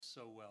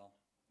so well,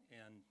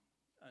 and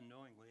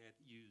unknowingly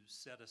you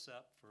set us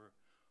up for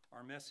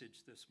our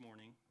message this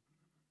morning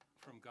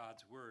from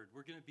God's Word.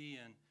 We're going to be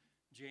in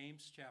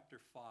James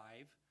chapter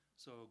 5,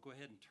 so go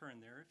ahead and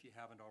turn there if you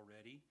haven't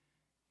already,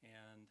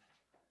 and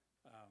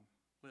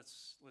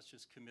let's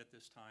just commit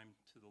this time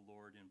to the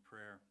Lord in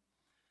prayer.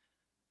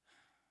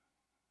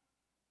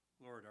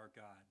 Lord our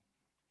God,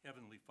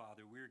 Heavenly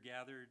Father, we're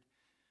gathered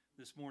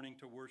this morning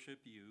to worship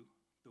you,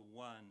 the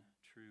one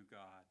true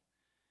God.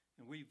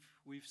 And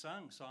we've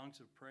sung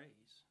songs of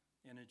praise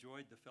and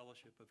enjoyed the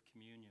fellowship of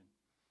communion.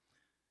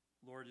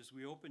 Lord, as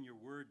we open your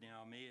word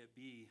now, may it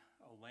be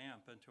a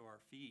lamp unto our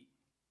feet.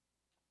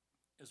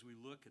 As we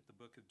look at the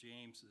book of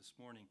James this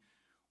morning,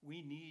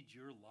 we need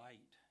your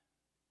light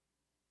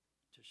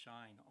to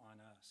shine on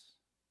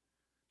us.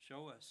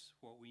 Show us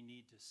what we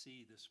need to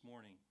see this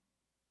morning.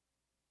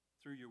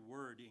 Through your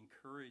word,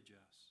 encourage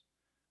us,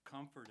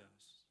 comfort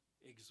us,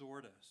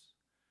 exhort us,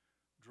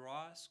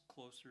 draw us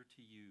closer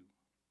to you,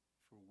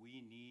 for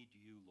we need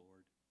you,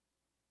 Lord.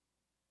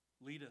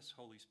 Lead us,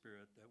 Holy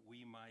Spirit, that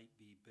we might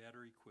be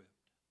better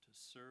equipped to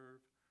serve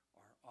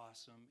our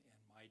awesome and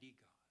mighty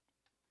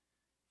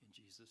God. In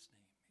Jesus'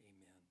 name,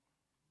 amen.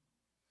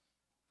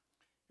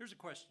 Here's a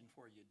question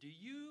for you. Do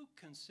you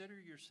consider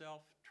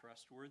yourself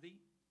trustworthy?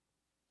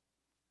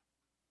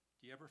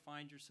 Do you ever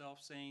find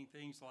yourself saying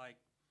things like,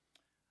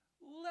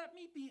 "Let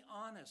me be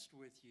honest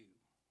with you,"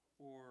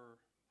 or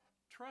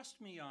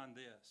 "Trust me on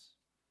this"?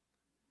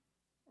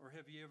 Or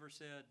have you ever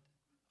said,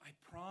 "I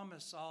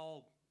promise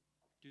I'll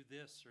do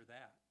this or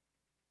that"?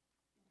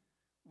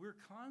 We're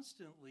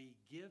constantly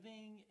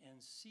giving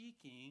and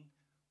seeking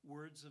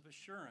words of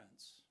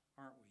assurance,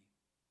 aren't we?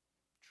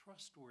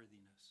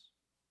 Trustworthiness.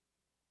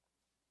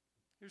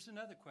 Here's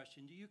another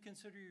question. Do you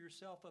consider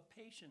yourself a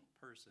patient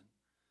person?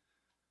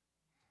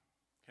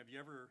 Have you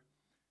ever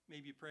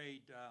maybe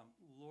prayed,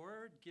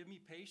 "Lord, give me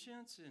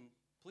patience and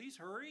please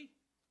hurry"?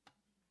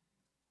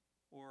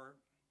 Or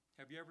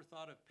have you ever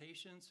thought of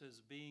patience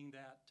as being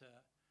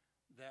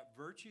that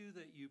virtue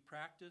that you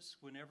practice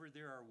whenever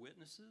there are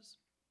witnesses?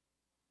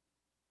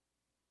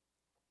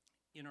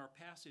 In our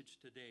passage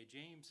today,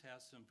 James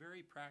has some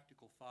very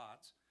practical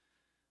thoughts,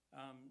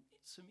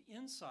 some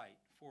insight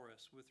for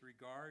us with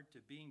regard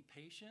to being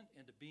patient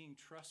and to being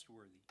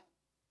trustworthy.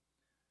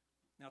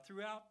 Now,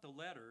 throughout the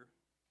letter,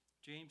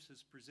 James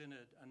has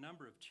presented a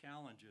number of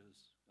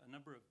challenges, a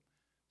number of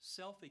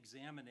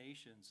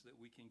self-examinations that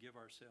we can give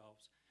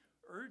ourselves,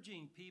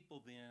 urging people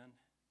then,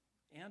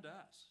 and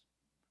us,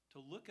 to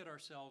look at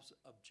ourselves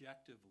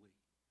objectively,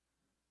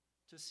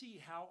 to see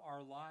how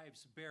our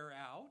lives bear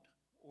out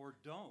or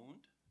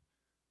don't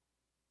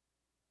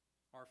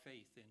our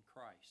faith in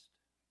Christ.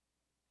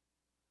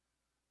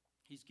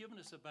 He's given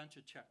us a bunch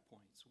of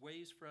checkpoints,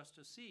 ways for us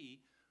to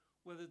see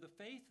whether the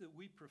faith that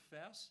we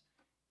profess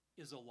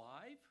is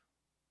alive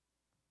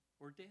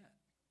or dead.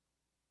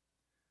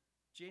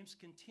 James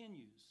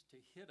continues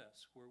to hit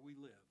us where we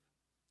live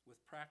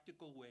with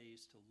practical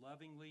ways to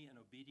lovingly and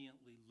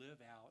obediently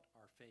live out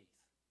our faith.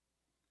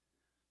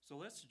 So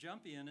let's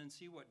jump in and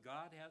see what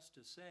God has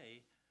to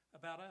say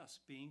about us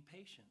being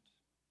patient.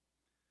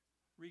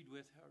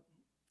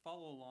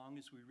 Follow along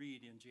as we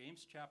read in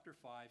James chapter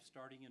 5,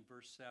 starting in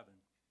verse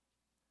 7.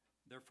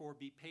 "Therefore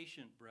be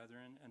patient,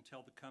 brethren,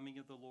 until the coming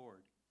of the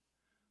Lord.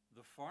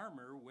 The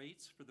farmer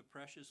waits for the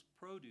precious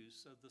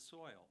produce of the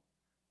soil,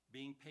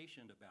 being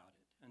patient about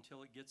it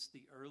until it gets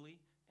the early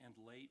and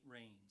late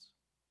rains.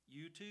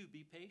 You too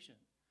be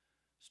patient.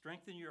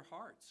 Strengthen your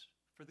hearts,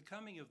 for the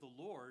coming of the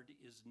Lord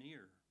is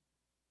near.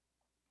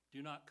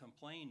 Do not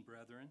complain,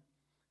 brethren,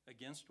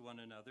 against one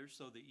another,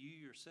 so that you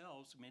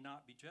yourselves may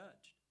not be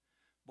judged.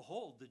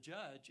 Behold, the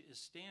judge is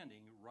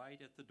standing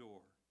right at the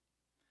door.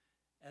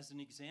 As an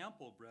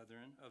example,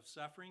 brethren, of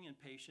suffering and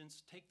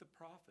patience, take the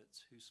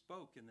prophets who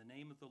spoke in the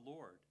name of the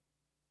Lord.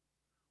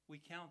 We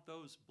count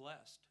those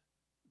blessed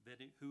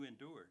who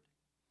endured.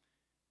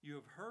 You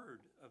have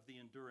heard of the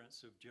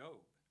endurance of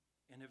Job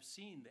and have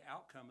seen the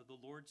outcome of the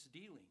Lord's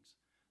dealings,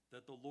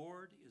 that the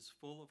Lord is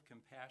full of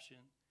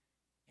compassion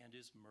and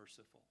is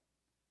merciful."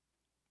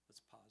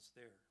 Let's pause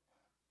there.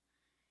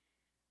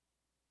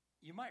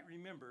 You might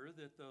remember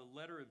that the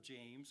letter of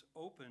James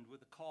opened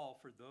with a call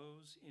for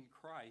those in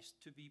Christ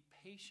to be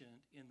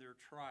patient in their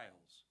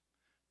trials,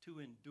 to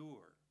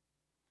endure.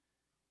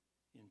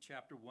 In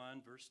chapter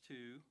 1, verse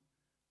 2,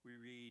 we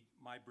read,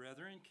 "My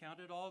brethren, count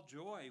it all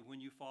joy when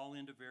you fall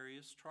into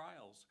various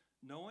trials,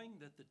 knowing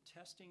that the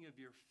testing of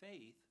your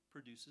faith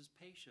produces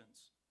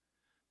patience.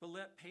 But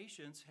let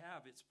patience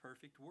have its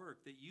perfect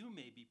work, that you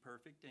may be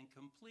perfect and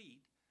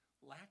complete,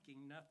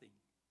 lacking nothing."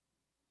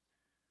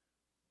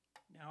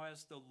 Now,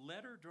 as the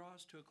letter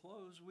draws to a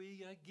close,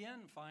 we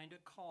again find a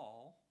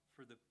call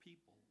for the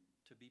people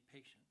to be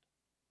patient.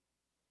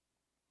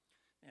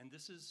 And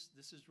this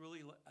is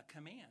really a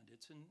command.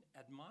 It's an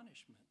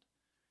admonishment.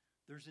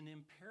 There's an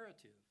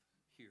imperative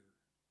here.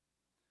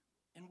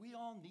 And we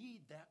all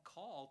need that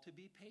call to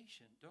be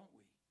patient, don't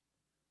we?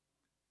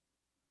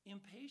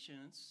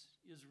 Impatience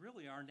is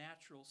really our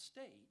natural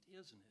state,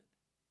 isn't it?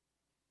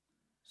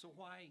 So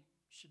why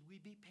should we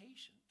be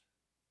patient?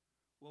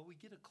 Well, we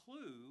get a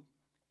clue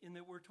in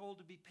that we're told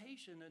to be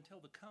patient until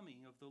the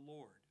coming of the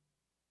Lord.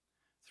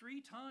 3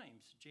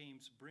 times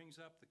James brings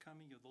up the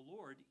coming of the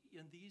Lord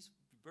in these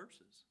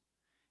verses,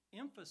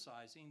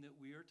 emphasizing that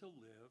we are to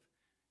live,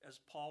 as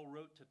Paul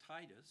wrote to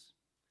Titus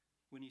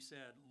when he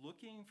said,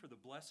 looking for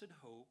the blessed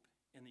hope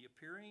and the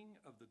appearing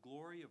of the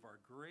glory of our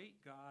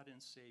great God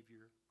and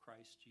Savior,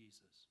 Christ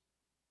Jesus.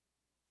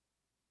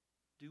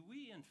 Do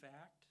we, in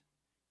fact,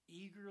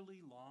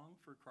 eagerly long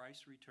for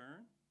Christ's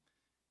return?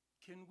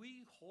 Can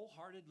we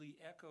wholeheartedly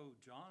echo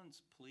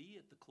John's plea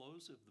at the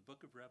close of the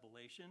book of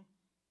Revelation?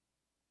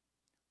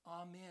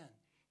 Amen.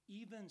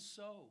 Even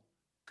so,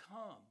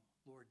 come,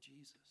 Lord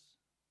Jesus.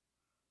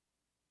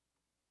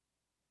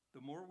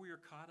 The more we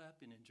are caught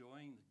up in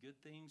enjoying the good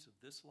things of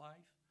this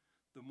life,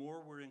 the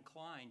more we're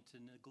inclined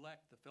to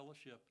neglect the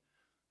fellowship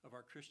of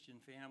our Christian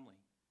family.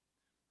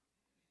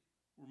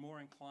 We're more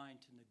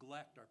inclined to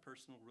neglect our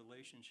personal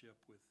relationship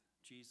with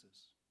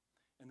Jesus.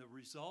 And the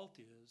result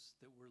is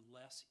that we're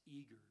less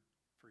eager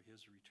for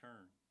his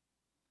return.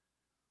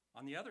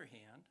 On the other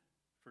hand,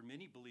 for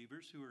many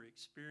believers who are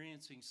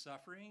experiencing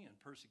suffering and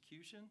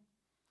persecution,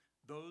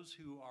 those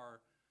who are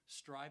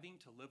striving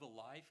to live a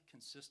life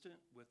consistent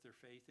with their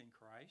faith in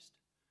Christ,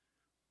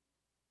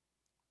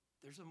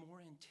 there's a more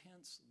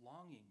intense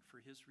longing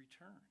for his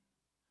return.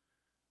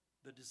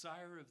 The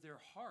desire of their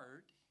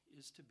heart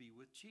is to be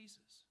with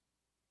Jesus.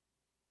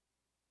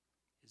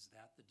 Is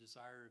that the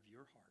desire of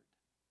your heart?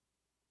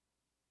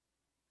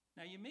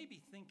 Now, you may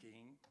be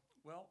thinking,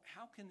 well,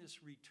 how can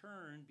this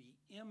return be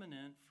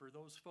imminent for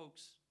those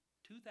folks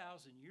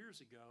 2,000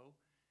 years ago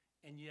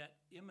and yet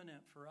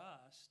imminent for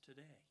us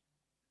today?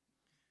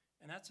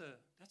 And that's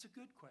a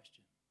good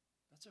question.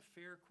 That's a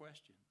fair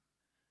question.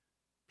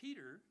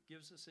 Peter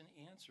gives us an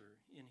answer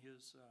in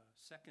his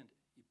second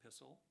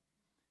epistle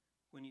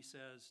when he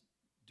says,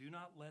 do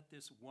not let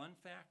this one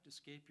fact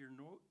escape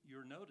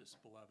your notice,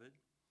 beloved,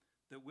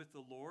 that with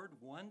the Lord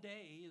 1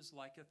 day is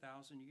like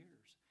 1,000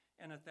 years,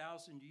 and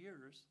 1,000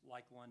 years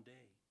like 1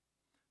 day.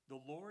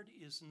 The Lord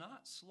is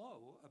not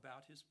slow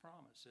about his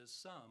promise, as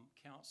some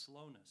count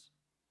slowness,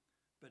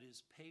 but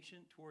is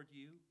patient toward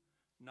you,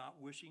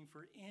 not wishing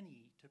for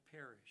any to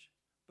perish,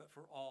 but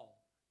for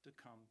all to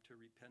come to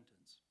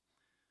repentance.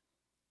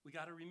 We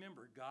got to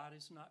remember, God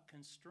is not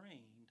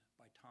constrained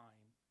by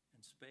time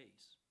and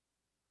space.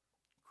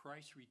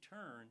 Christ's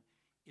return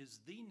is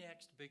the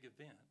next big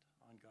event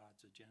on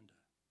God's agenda.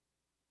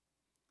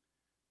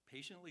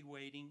 Patiently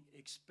waiting,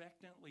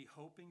 expectantly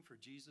hoping for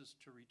Jesus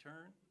to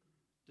return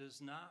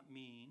does not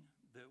mean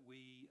that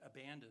we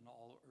abandon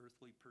all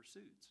earthly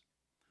pursuits.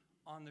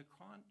 On the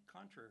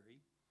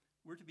contrary,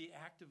 we're to be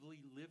actively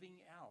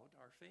living out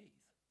our faith,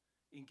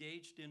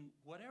 engaged in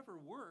whatever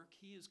work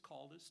he has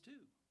called us to.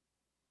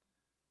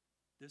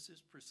 This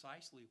is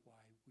precisely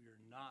why we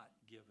are not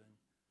given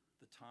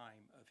the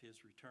time of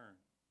his return,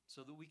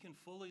 so that we can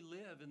fully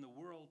live in the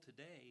world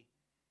today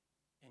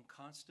and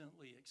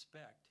constantly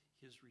expect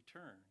his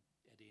return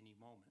at any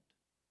moment.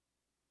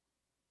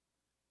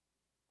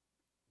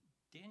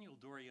 Daniel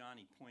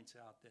Doriani points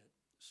out that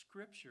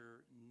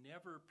Scripture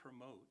never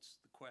promotes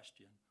the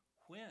question,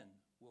 when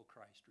will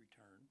Christ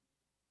return?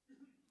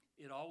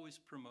 It always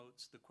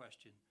promotes the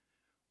question,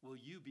 will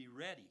you be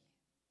ready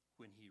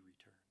when he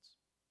returns?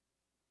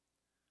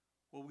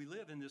 Well, we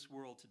live in this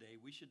world today.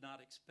 We should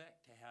not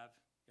expect to have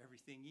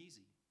everything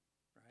easy,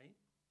 right?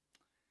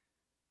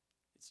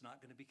 It's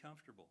not going to be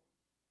comfortable.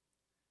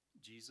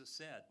 Jesus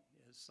said,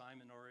 as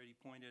Simon already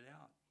pointed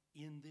out,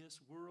 in this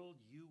world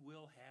you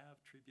will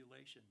have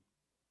tribulation.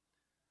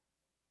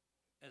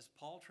 As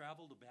Paul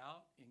traveled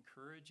about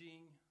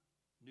encouraging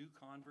new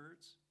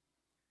converts,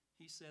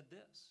 he said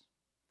this,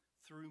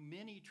 through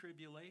many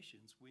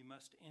tribulations we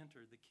must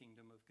enter the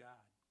kingdom of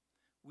God.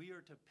 We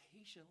are to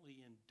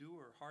patiently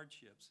endure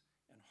hardships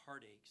and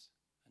heartaches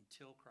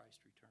until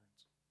Christ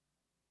returns.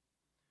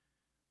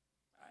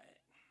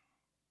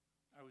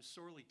 I was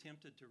sorely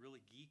tempted to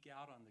really geek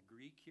out on the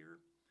Greek here,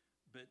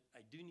 but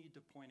I do need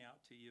to point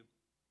out to you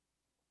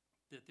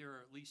that there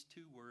are at least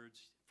 2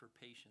 words for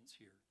patience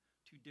here,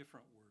 2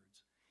 different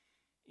words.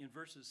 In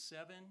verses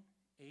 7,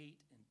 8,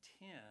 and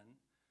 10,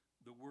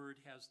 the word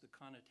has the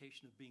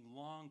connotation of being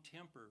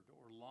long-tempered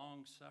or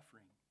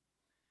long-suffering.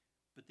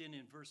 But then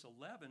in verse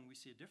 11, we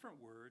see a different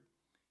word,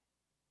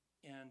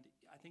 and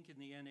I think in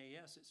the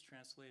NAS it's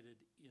translated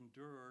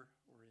endure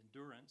or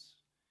endurance,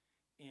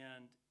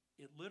 and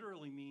it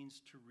literally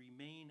means to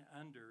remain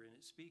under, and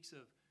it speaks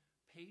of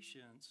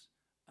patience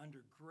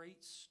under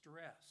great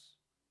stress.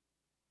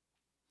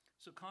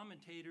 So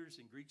commentators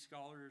and Greek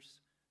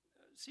scholars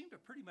seem to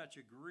pretty much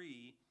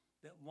agree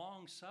that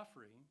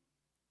long-suffering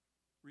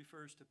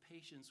refers to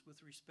patience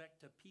with respect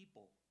to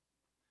people,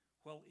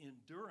 while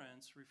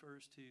endurance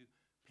refers to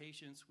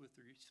patience with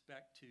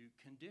respect to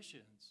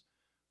conditions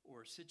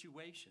or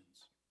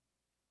situations.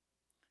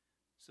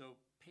 So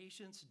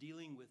patience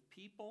dealing with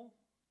people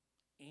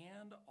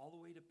and all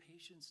the way to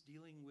patience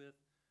dealing with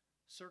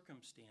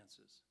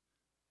circumstances.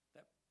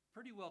 That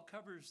pretty well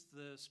covers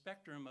the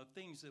spectrum of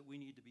things that we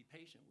need to be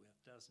patient with,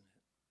 doesn't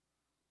it?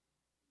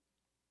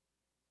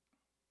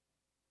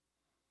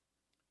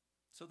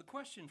 So the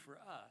question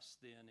for us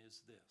then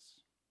is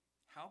this: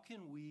 how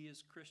can we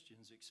as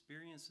Christians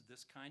experience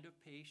this kind of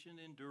patient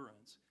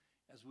endurance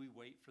as we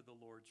wait for the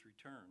Lord's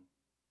return?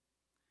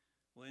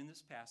 Well, in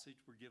this passage,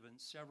 we're given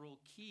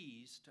several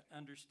keys to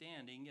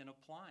understanding and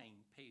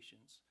applying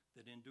patience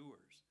that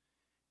endures.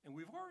 And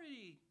we've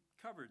already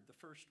covered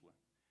the first one.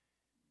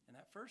 And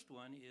that first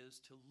one is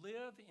to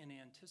live in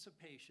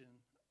anticipation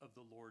of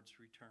the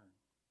Lord's return.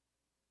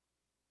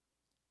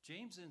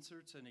 James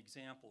inserts an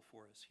example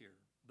for us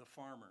here: the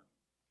farmer.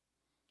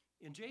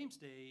 In James'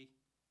 day,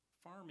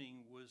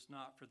 farming was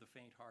not for the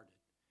faint-hearted,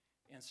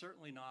 and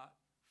certainly not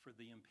for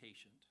the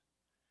impatient.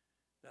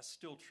 That's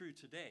still true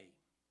today.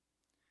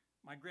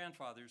 My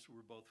grandfathers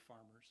were both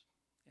farmers,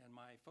 and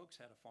my folks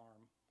had a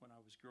farm when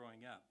I was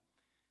growing up.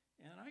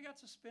 And I got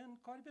to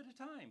spend quite a bit of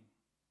time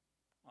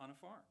on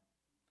a farm.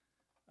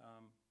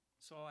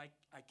 So I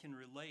can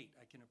relate,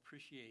 I can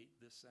appreciate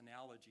this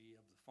analogy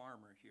of the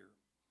farmer here,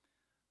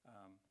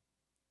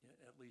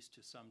 at least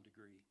to some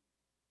degree.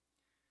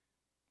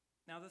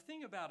 Now, the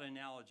thing about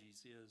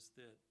analogies is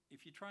that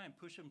if you try and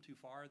push them too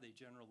far, they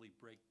generally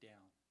break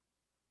down.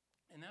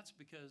 And that's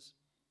because,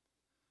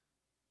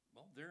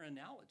 well, they're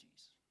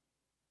analogies.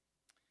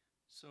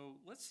 So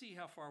let's see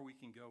how far we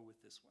can go with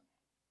this one.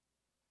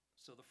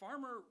 So the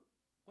farmer,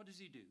 what does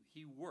he do?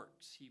 He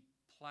works, he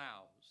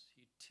plows,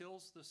 he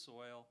tills the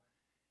soil,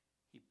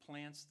 he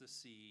plants the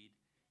seed,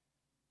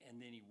 and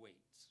then he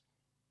waits.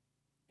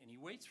 And he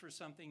waits for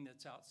something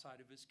that's outside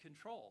of his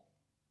control.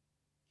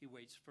 He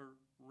waits for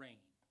rain.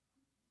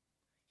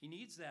 He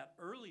needs that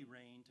early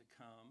rain to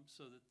come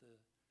so that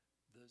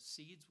the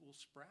seeds will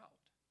sprout.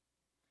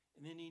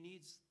 And then he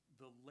needs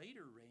the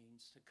later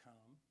rains to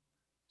come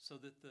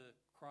so that the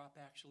crop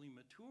actually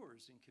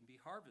matures and can be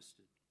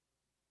harvested.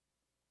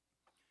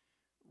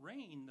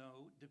 Rain,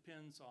 though,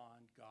 depends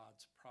on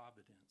God's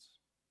providence.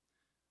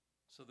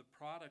 So the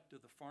product of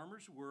the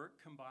farmer's work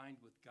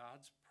combined with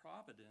God's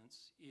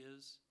providence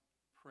is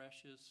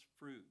precious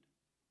fruit.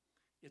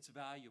 It's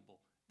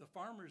valuable. The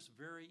farmer's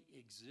very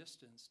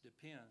existence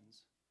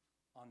depends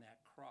on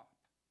that crop.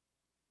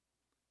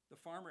 The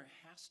farmer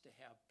has to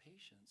have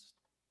patience.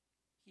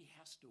 He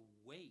has to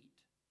wait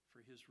for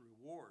his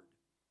reward,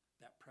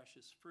 that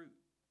precious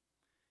fruit.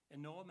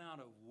 And no amount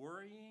of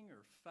worrying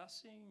or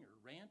fussing or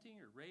ranting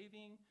or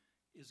raving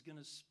is going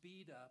to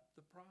speed up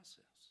the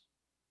process.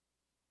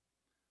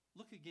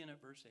 Look again at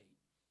verse 8.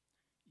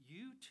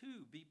 You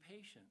too be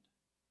patient.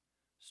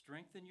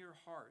 Strengthen your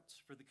hearts,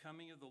 for the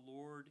coming of the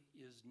Lord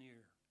is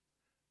near.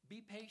 Be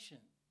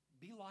patient.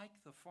 Be like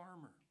the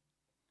farmer.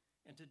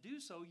 And to do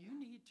so, you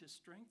need to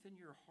strengthen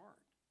your heart.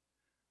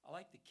 I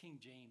like the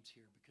King James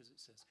here because it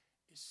says,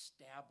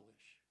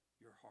 establish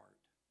your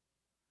heart.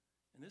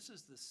 And this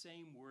is the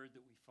same word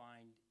that we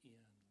find in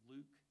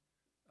Luke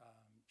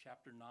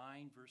chapter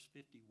 9, verse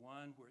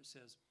 51, where it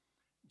says,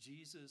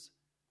 Jesus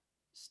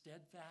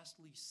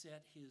steadfastly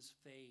set his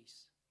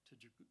face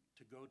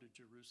to go to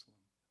Jerusalem.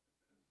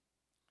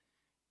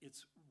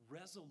 It's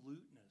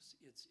resoluteness,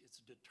 it's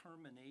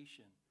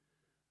determination.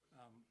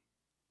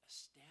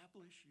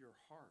 Establish your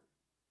heart.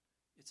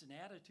 It's an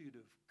attitude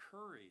of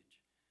courage.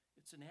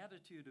 It's an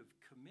attitude of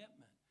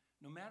commitment.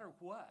 No matter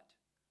what,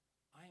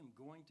 I am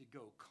going to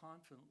go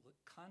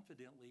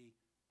confidently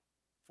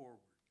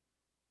forward.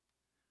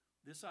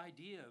 This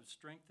idea of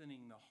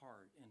strengthening the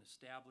heart and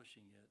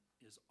establishing it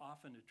is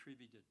often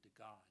attributed to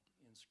God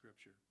in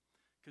Scripture.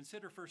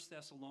 Consider 1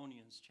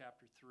 Thessalonians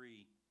chapter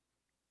 3,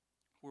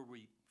 where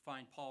we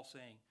find Paul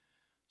saying,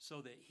 so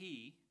that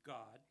he,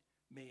 God,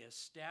 may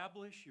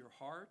establish your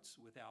hearts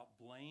without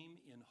blame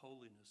in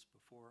holiness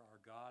before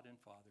our God and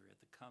Father at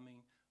the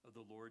coming of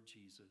the Lord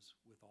Jesus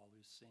with all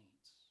his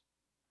saints.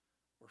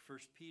 Or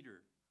 1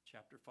 Peter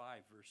chapter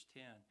 5, verse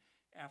 10,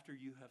 after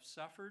you have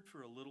suffered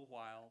for a little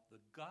while, the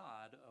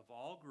God of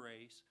all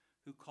grace,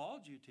 who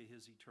called you to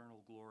his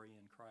eternal glory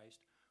in Christ,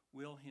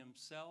 will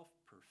himself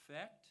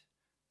perfect,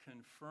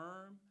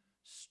 confirm,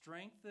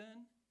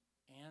 strengthen,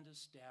 and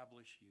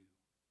establish you.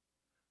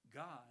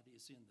 God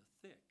is in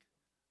the thick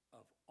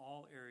of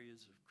all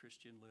areas of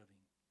Christian living.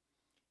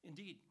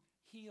 Indeed,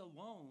 he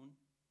alone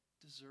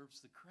deserves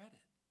the credit.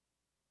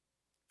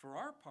 For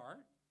our part,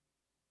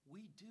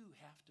 we do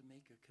have to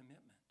make a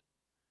commitment.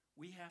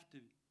 We have to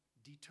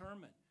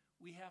determine.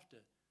 We have to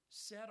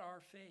set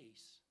our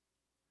face.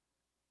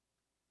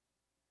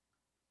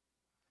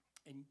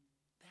 And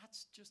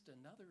that's just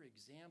another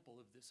example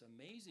of this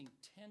amazing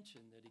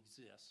tension that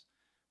exists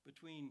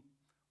between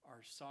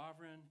our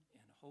sovereign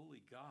and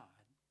holy God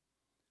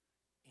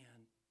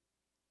and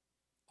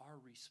our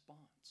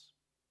response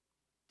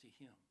to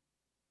him.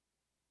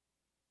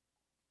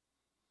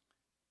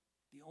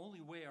 The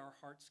only way our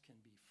hearts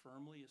can be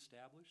firmly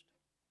established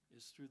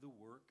is through the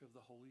work of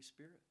the Holy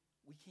Spirit.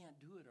 We can't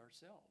do it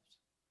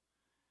ourselves.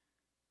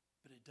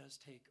 But it does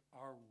take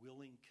our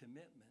willing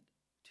commitment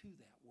to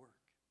that work.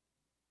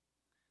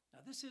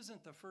 Now, this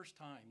isn't the first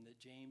time that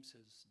James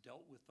has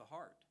dealt with the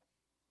heart.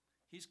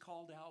 He's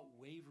called out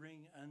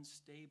wavering,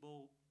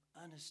 unstable,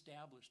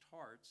 unestablished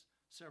hearts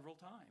several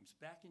times.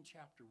 Back in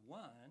chapter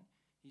 1,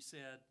 he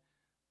said,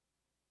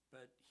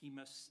 but he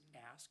must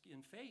ask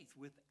in faith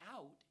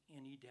without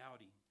any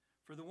doubting.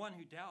 For the one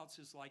who doubts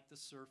is like the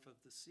surf of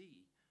the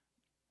sea,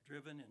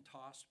 driven and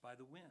tossed by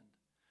the wind.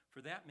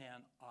 For that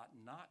man ought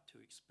not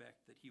to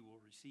expect that he will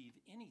receive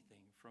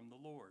anything from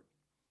the Lord,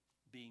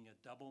 being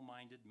a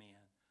double-minded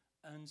man,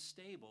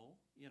 unstable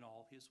in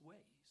all his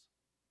ways.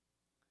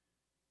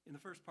 In the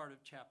first part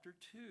of chapter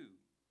 2,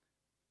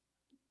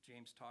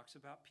 James talks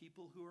about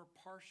people who are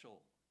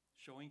partial,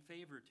 showing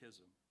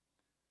favoritism.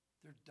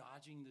 They're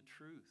dodging the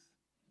truth.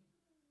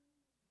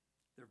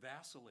 They're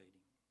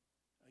vacillating.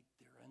 Like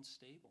they're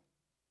unstable.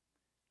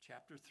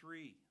 Chapter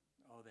 3,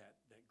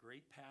 that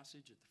great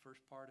passage at the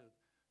first part of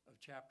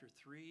chapter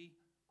 3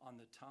 on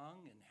the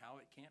tongue and how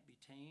it can't be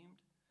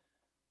tamed.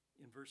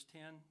 In verse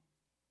 10,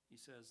 he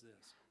says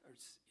this,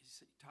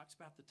 he talks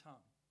about the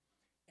tongue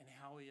and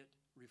how it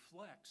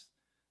reflects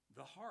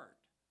the heart.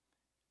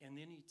 And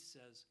then he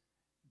says,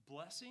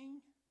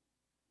 blessing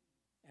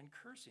and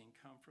cursing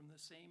come from the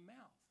same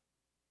mouth.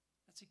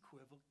 That's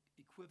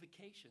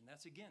equivocation.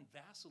 That's, again,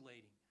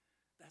 vacillating.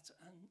 That's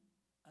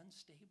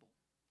unstable.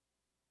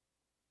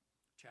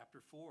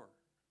 Chapter 4,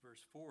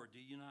 verse 4, do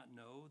you not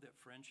know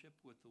that friendship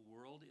with the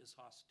world is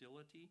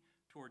hostility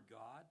toward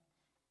God?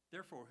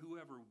 Therefore,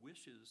 whoever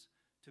wishes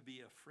to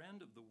be a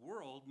friend of the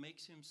world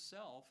makes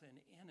himself an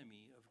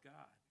enemy of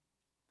God.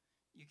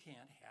 You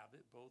can't have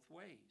it both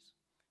ways.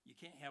 You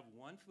can't have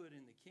one foot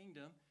in the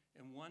kingdom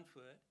and one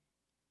foot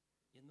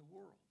in the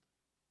world.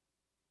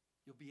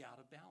 You'll be out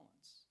of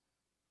balance.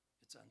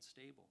 It's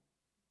unstable.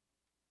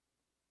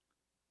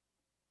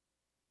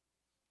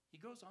 He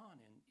goes on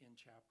in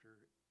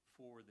chapter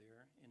 4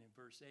 there, and in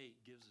verse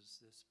 8 gives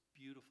us this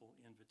beautiful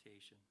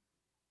invitation.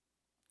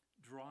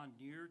 Draw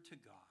near to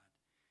God,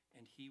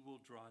 and he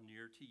will draw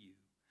near to you.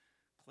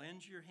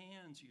 Cleanse your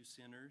hands, you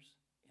sinners,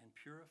 and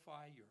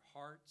purify your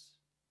hearts,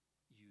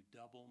 you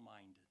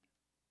double-minded.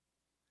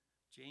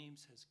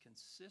 James has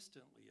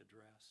consistently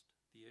addressed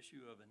the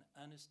issue of an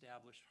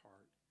unestablished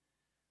heart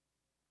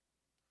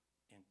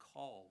and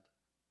called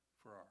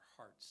for our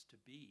hearts to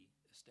be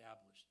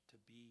established, to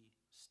be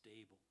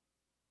stable.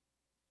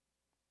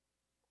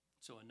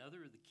 So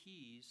another of the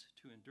keys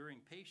to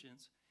enduring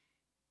patience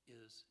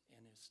is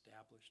an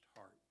established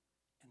heart.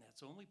 And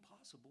that's only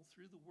possible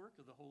through the work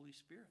of the Holy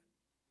Spirit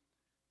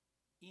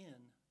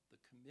in the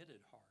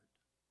committed heart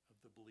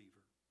of the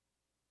believer.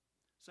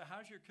 So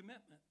how's your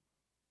commitment?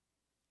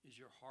 Is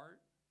your heart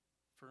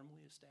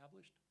firmly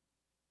established?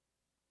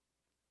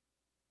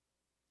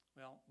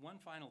 Well, one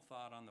final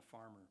thought on the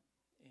farmer.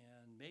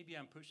 And maybe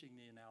I'm pushing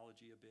the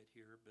analogy a bit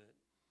here, but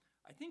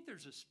I think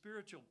there's a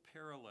spiritual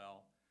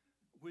parallel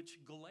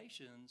which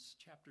Galatians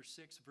chapter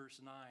 6,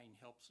 verse 9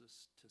 helps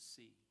us to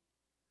see.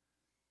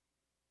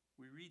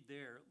 We read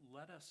there,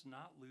 let us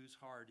not lose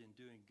heart in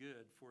doing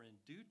good, for in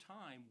due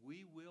time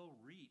we will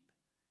reap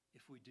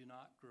if we do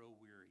not grow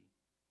weary.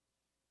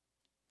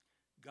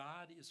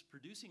 God is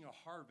producing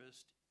a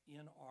harvest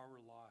in our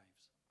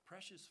lives,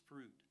 precious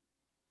fruit.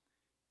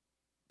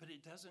 But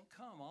it doesn't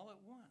come all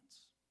at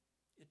once.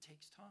 It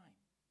takes time.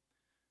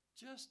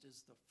 Just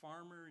as the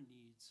farmer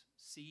needs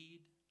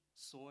seed,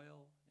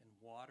 soil, and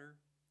water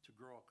to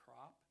grow a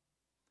crop,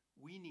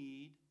 we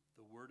need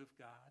the Word of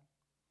God.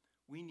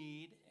 We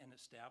need an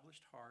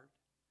established heart,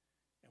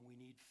 and we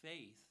need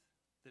faith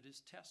that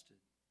is tested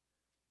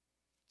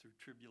through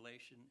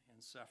tribulation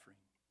and suffering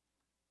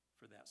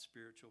for that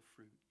spiritual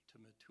fruit to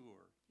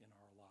mature in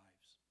our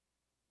lives.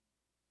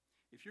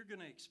 If you're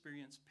going to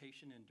experience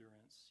patient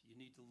endurance, you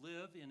need to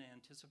live in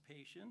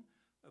anticipation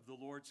of the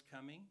Lord's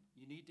coming.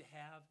 You need to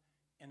have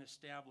an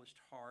established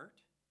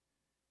heart.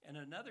 And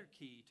another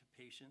key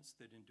to patience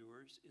that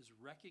endures is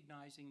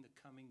recognizing the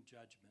coming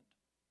judgment.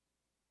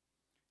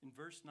 In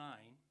verse 9,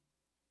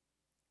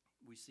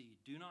 we see,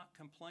 do not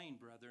complain,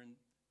 brethren,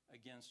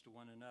 against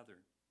one another.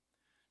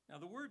 Now,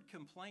 the word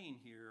complain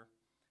here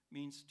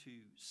means to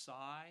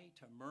sigh,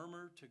 to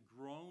murmur, to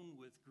groan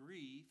with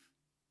grief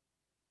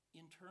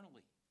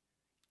internally,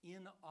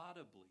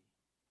 inaudibly.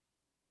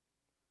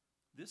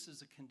 This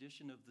is a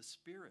condition of the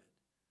spirit,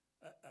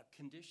 a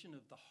condition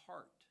of the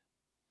heart.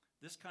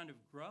 This kind of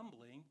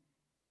grumbling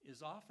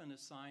is often a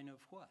sign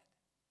of what?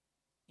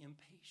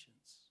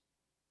 Impatience.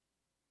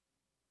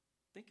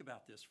 Think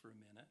about this for a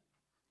minute.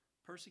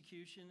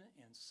 Persecution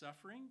and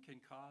suffering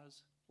can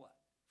cause what?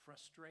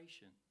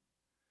 Frustration.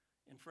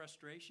 And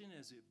frustration,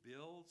 as it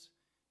builds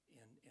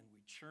and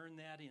we churn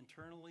that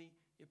internally,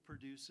 it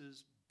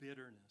produces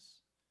bitterness.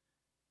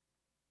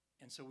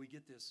 And so we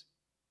get this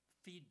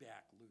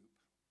feedback loop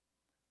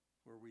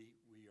where we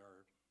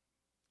are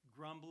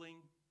grumbling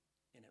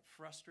and it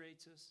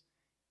frustrates us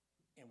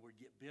and we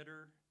get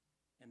bitter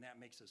and that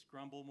makes us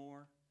grumble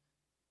more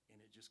and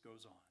it just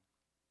goes on.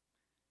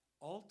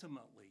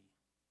 Ultimately,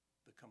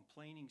 the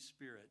complaining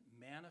spirit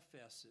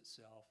manifests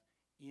itself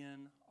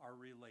in our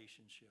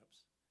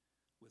relationships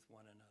with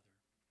one another.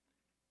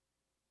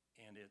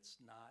 And it's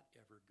not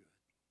ever good.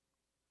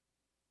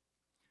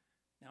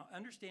 Now,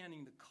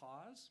 understanding the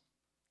cause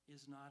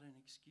is not an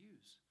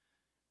excuse.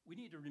 we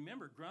need to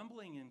remember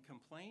grumbling and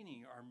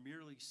complaining are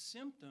merely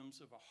symptoms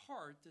of a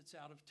heart that's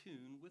out of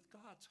tune with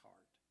God's heart.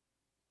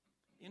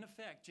 In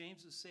effect,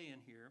 James is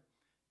saying here,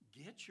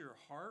 get your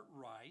heart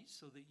right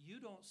so that you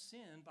don't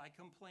sin by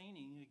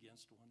complaining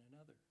against one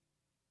another.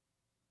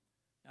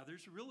 Now,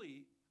 there's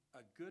really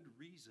a good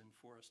reason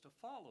for us to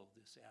follow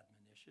this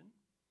admonition.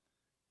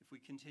 If we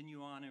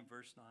continue on in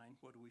verse 9,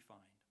 what do we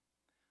find?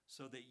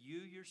 So that you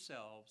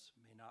yourselves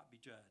may not be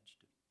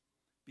judged.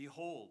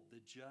 Behold,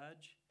 the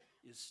judge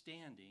is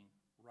standing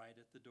right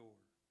at the door.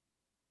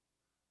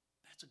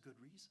 That's a good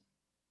reason.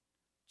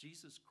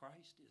 Jesus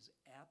Christ is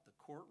at the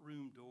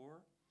courtroom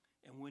door,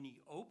 and when he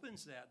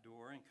opens that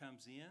door and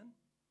comes in,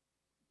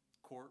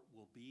 court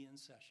will be in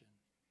session,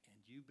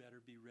 and you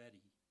better be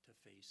ready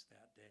to face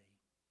that day.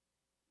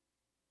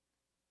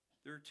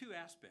 There are two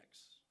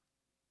aspects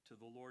to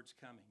the Lord's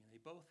coming, and they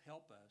both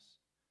help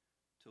us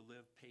to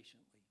live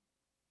patiently.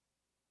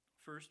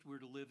 First,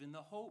 we're to live in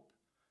the hope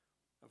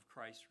of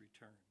Christ's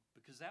return,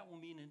 because that will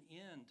mean an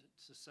end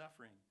to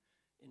suffering,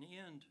 an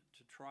end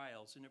to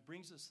trials, and it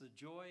brings us the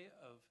joy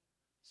of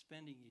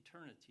spending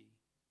eternity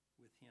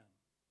with him.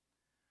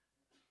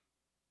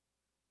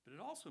 But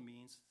it also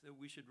means that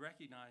we should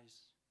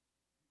recognize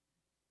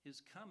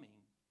his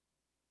coming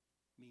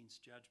means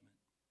judgment.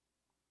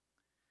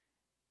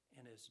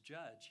 And as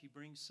judge, he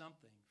brings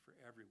something for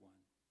everyone.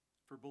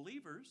 For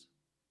believers,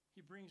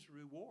 he brings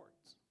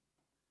rewards.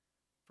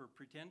 For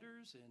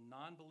pretenders and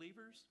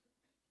non-believers,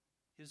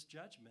 his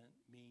judgment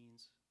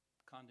means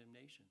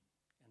condemnation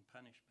and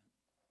punishment.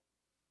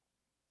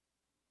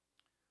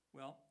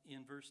 Well,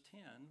 in verse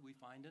 10, we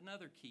find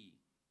another key.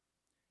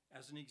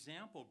 As an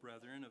example,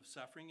 brethren, of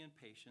suffering and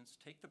patience,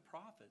 take the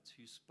prophets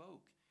who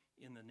spoke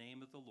in the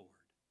name of the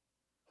Lord.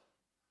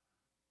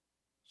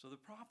 So the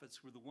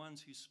prophets were the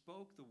ones who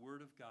spoke the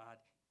word of God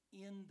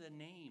in the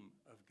name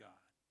of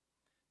God.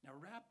 Now,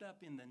 wrapped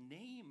up in the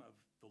name of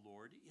the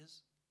Lord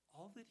is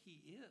all that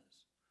he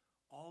is,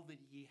 all that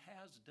he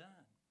has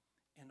done,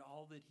 and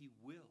all that he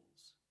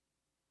wills.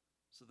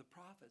 So the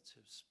prophets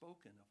have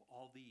spoken of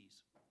all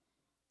these.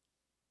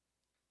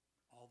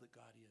 All that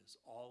God is,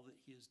 all that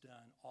he has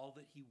done, all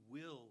that he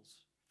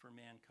wills for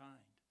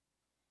mankind.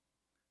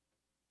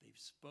 They've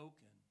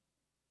spoken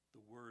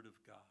the word of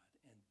God,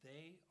 and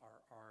they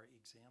are our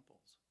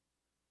examples.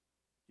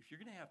 If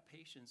you're going to have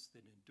patience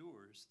that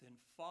endures,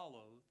 then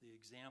follow the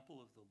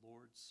example of the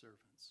Lord's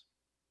servants.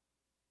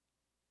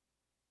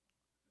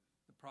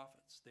 The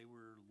prophets, they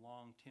were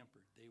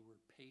long-tempered. They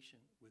were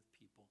patient with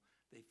people.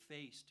 They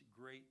faced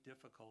great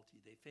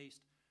difficulty. They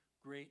faced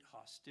great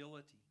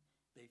hostility.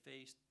 They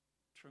faced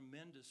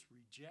tremendous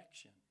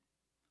rejection.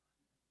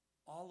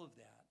 All of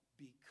that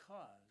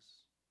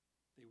because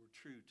they were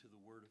true to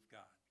the Word of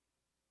God.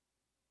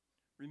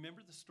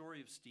 Remember the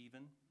story of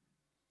Stephen?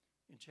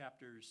 In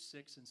chapters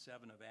 6 and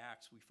 7 of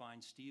Acts, we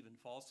find Stephen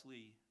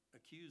falsely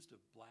accused of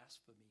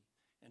blasphemy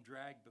and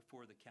dragged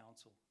before the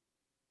council.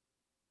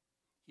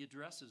 He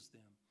addresses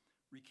them,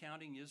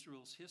 recounting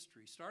Israel's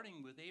history,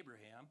 starting with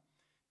Abraham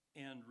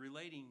and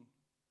relating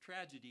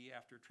tragedy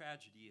after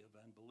tragedy of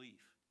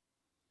unbelief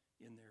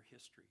in their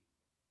history.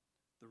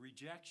 The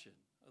rejection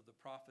of the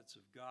prophets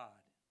of God,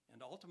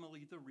 and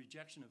ultimately the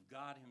rejection of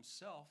God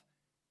himself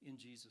in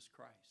Jesus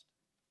Christ.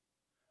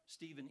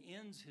 Stephen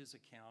ends his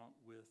account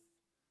with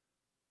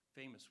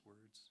famous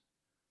words.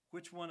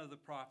 Which one of the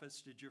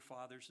prophets did your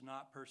fathers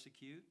not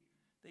persecute?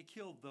 They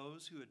killed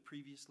those who had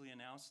previously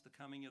announced the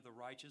coming of the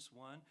righteous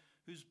one,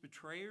 whose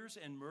betrayers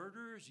and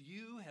murderers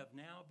you have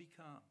now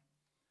become.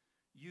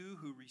 You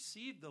who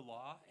received the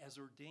law as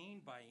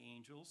ordained by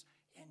angels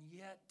and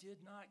yet did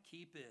not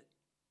keep it.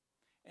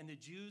 And the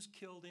Jews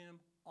killed him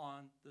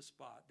on the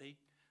spot.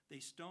 They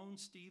stoned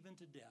Stephen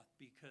to death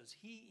because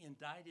he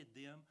indicted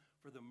them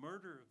for the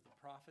murder of the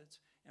prophets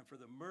and for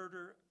the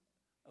murder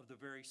of the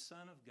very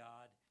Son of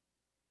God,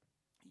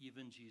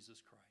 even Jesus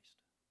Christ.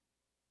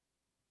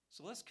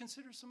 So let's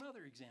consider some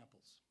other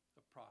examples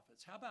of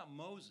prophets. How about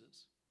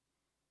Moses,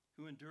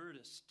 who endured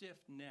a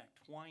stiff-necked,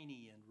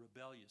 whiny, and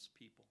rebellious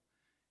people,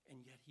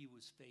 and yet he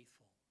was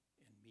faithful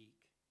and meek?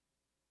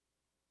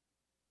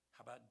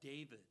 How about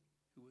David,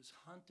 who was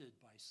hunted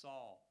by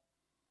Saul,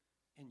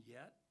 and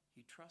yet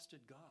he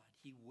trusted God.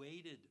 He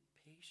waited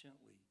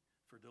patiently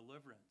for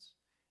deliverance,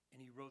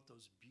 and he wrote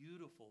those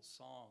beautiful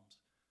psalms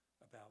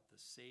about the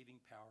saving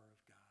power of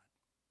God.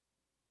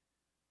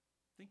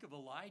 Think of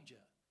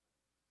Elijah,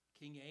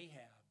 King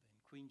Ahab, and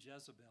Queen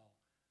Jezebel.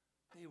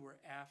 They were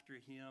after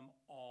him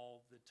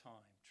all the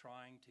time,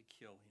 trying to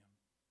kill him.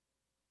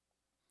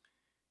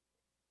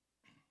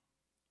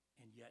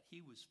 And yet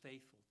he was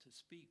faithful to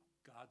speak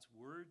God's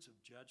words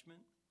of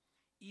judgment,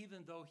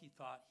 even though he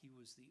thought he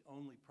was the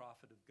only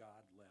prophet of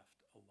God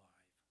left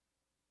alive.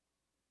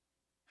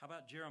 How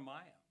about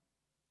Jeremiah?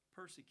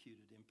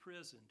 Persecuted,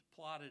 imprisoned,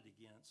 plotted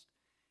against,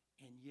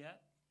 and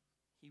yet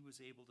he was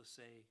able to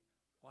say,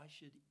 why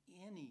should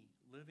any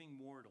living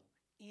mortal,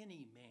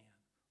 any man,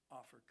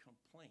 offer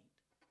complaint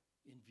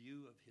in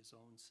view of his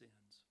own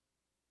sins?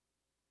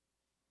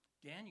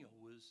 Daniel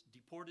was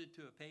deported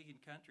to a pagan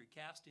country,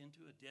 cast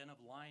into a den of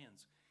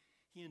lions.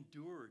 He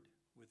endured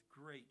with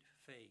great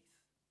faith.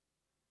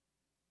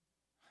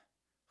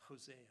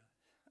 Hosea,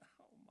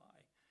 oh my,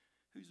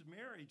 whose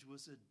marriage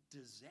was a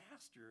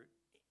disaster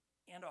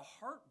and a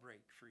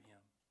heartbreak for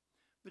him.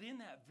 But in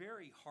that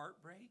very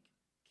heartbreak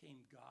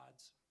came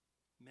God's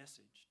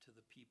message to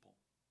the people.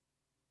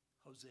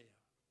 Hosea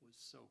was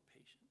so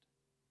patient.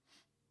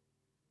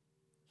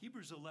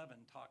 Hebrews 11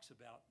 talks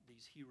about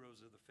these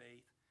heroes of the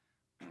faith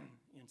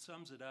and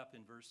sums it up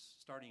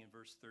starting in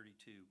verse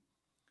 32.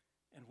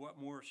 And what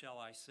more shall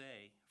I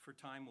say? For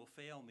time will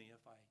fail me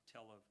if I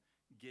tell of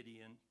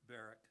Gideon,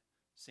 Barak,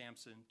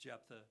 Samson,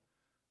 Jephthah,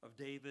 of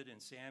David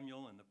and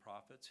Samuel and the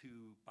prophets,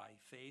 who by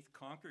faith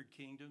conquered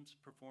kingdoms,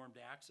 performed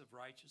acts of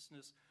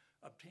righteousness,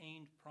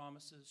 obtained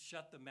promises,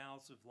 shut the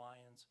mouths of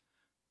lions,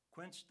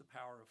 quenched the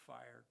power of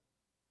fire,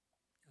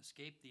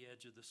 escaped the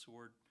edge of the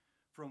sword,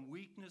 from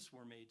weakness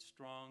were made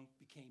strong,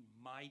 became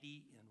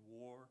mighty in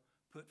war,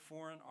 put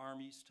foreign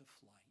armies to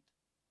flight.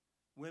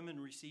 Women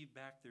received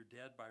back their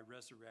dead by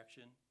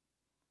resurrection,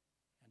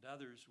 and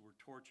others were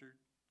tortured,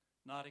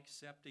 not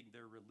accepting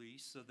their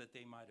release so that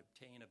they might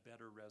obtain a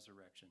better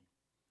resurrection.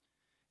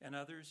 And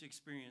others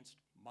experienced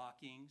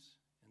mockings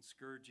and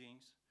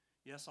scourgings,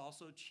 yes,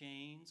 also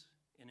chains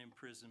and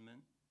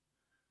imprisonment.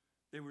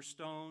 They were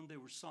stoned, they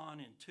were sawn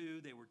in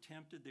two, they were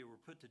tempted, they were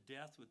put to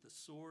death with the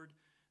sword.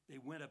 They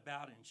went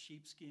about in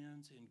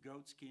sheepskins, in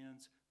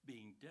goatskins,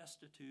 being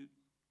destitute,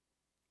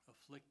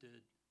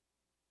 afflicted,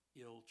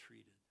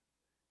 ill-treated.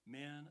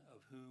 Men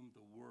of whom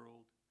the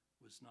world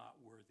was not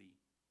worthy,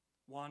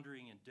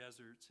 wandering in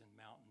deserts and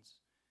mountains,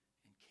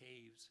 in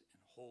caves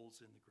and holes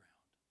in the ground.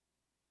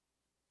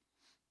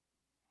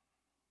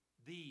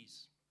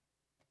 These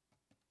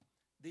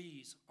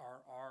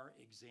are our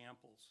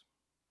examples.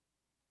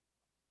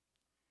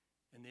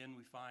 And then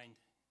we find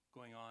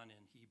going on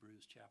in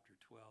Hebrews chapter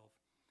 12,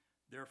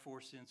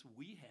 therefore, since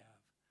we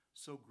have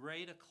so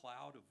great a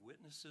cloud of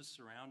witnesses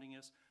surrounding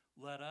us,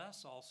 let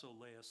us also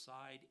lay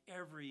aside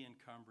every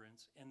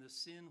encumbrance and the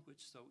sin which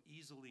so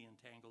easily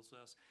entangles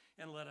us,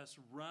 and let us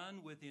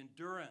run with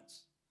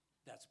endurance,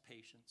 that's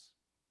patience,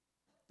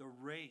 the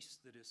race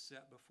that is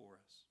set before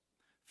us,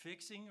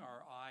 fixing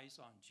our eyes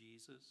on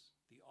Jesus,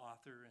 the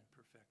author and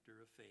perfecter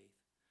of faith,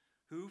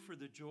 who for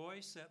the joy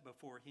set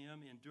before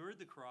him endured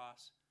the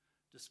cross,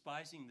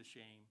 despising the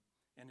shame,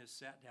 and has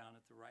sat down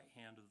at the right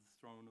hand of the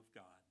throne of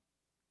God.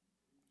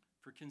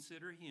 For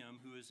consider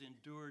him who has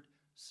endured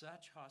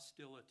such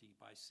hostility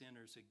by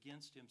sinners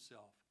against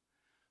himself,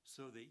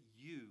 so that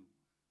you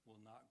will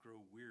not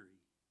grow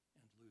weary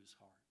and lose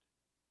heart.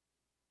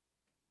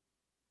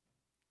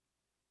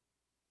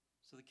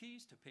 So the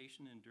keys to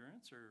patient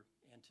endurance are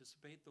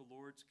anticipate the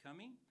Lord's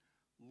coming,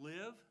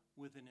 live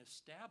with an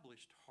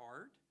established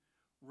heart,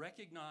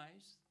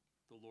 recognize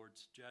the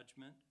Lord's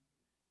judgment,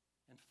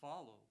 and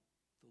follow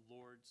the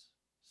Lord's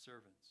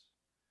servants.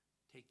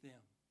 Take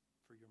them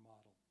for your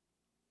model.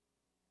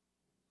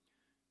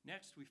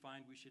 Next, we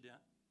find we should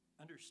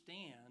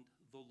understand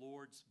the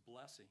Lord's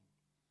blessing.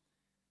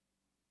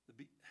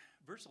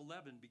 Verse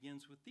 11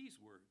 begins with these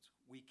words,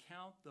 we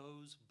count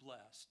those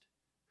blessed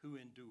who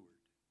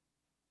endured.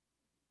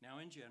 Now,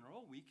 in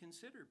general, we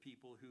consider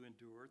people who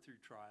endure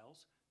through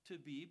trials to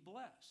be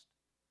blessed.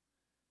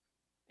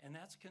 And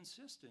that's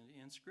consistent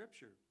in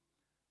Scripture.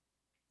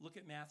 Look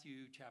at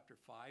Matthew chapter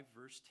 5,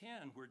 verse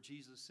 10, where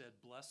Jesus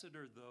said, blessed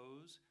are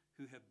those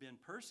who have been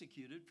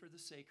persecuted for the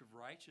sake of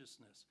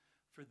righteousness,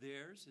 for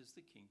theirs is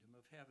the kingdom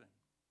of heaven.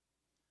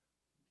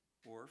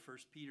 Or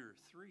 1 Peter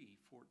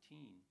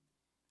 3:14,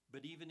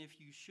 but even if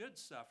you should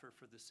suffer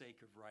for the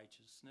sake of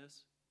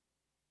righteousness,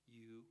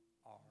 you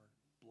are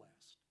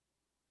blessed.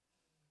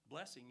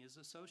 Blessing is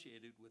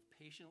associated with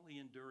patiently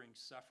enduring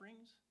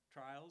sufferings,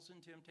 trials,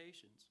 and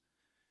temptations.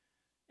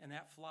 And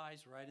that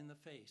flies right in the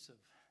face of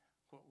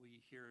what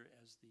we hear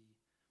as the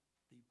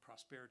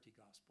prosperity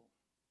gospel.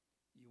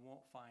 You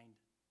won't find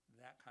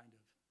that kind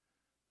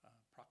of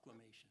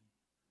proclamation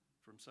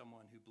from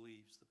someone who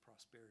believes the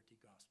prosperity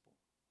gospel.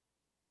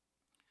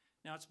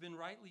 Now, it's been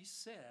rightly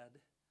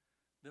said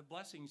that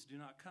blessings do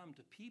not come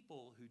to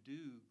people who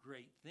do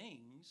great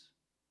things.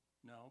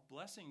 No,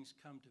 blessings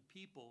come to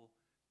people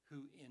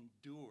who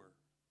endure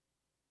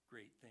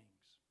great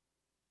things.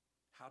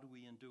 How do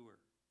we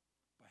endure?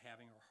 By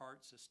having our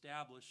hearts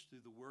established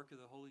through the work of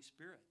the Holy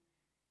Spirit.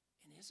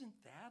 And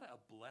isn't that a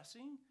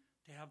blessing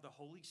to have the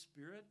Holy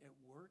Spirit at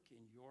work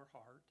in your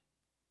heart?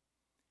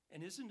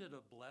 And isn't it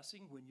a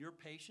blessing when your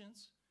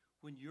patience,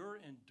 when your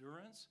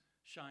endurance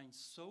shines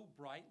so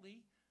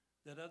brightly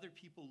that other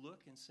people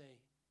look and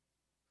say,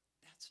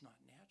 that's not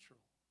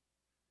natural.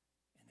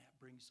 And that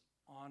brings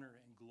honor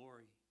and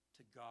glory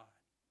to God.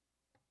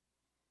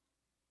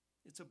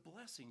 It's a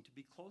blessing to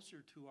be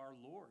closer to our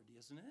Lord,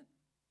 isn't it?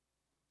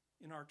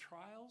 In our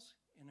trials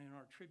and in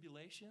our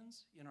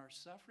tribulations, in our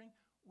suffering,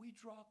 we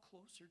draw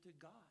closer to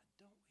God,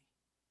 don't we?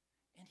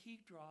 And he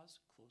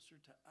draws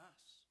closer to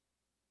us.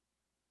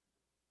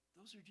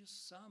 Those are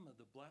just some of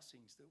the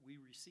blessings that we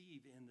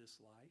receive in this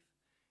life,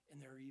 and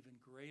there are even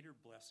greater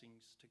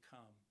blessings to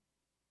come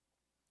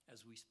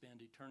as we spend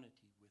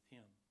eternity with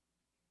him.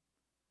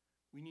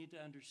 We need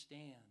to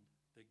understand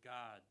that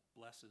God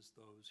blesses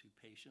those who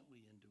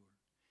patiently endure.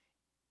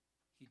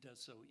 He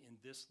does so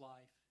in this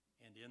life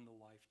and in the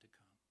life to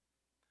come.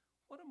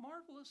 What a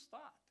marvelous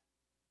thought.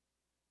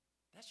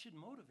 That should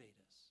motivate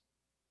us.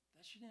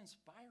 That should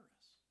inspire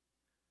us.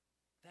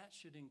 That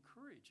should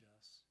encourage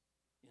us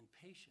in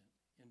patient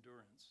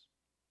endurance.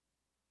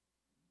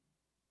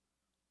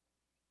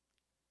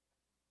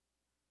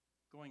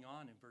 Going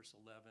on in verse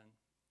 11,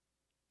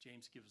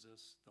 James gives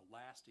us the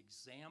last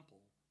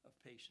example of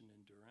patient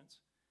endurance.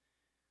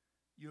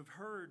 You have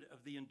heard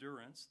of the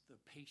endurance, the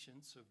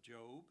patience of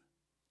Job,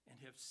 and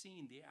have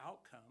seen the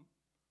outcome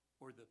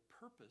or the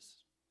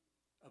purpose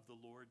of the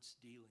Lord's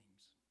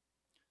dealings.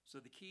 So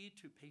the key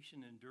to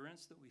patient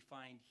endurance that we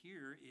find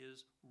here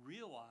is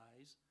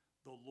realize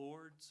the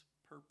Lord's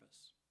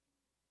purpose.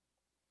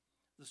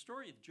 The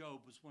story of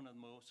Job was one of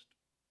the most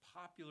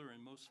popular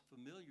and most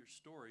familiar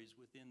stories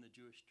within the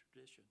Jewish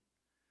tradition.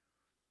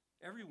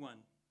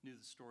 Everyone knew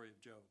the story of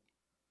Job,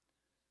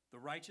 the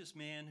righteous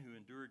man who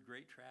endured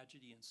great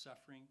tragedy and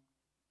suffering,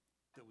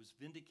 that was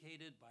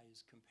vindicated by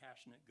his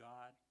compassionate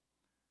God,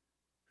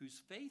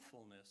 whose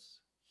faithfulness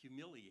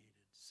humiliated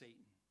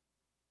Satan.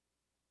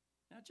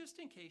 Now, just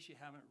in case you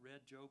haven't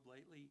read Job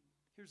lately,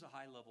 here's a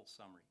high-level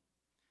summary.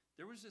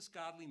 There was this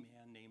godly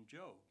man named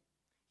Job.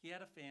 He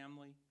had a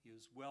family, he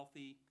was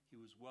wealthy, he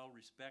was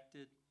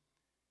well-respected,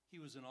 he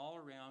was an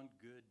all-around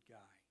good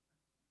guy.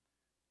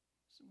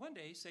 So one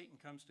day, Satan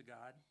comes to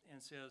God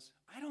and says,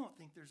 I don't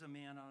think there's a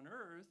man on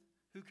earth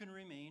who can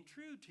remain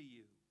true to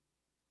you.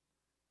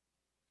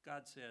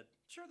 God said,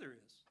 sure there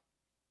is.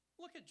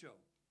 Look at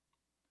Job.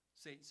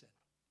 Satan said,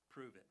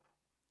 prove it.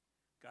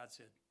 God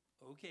said,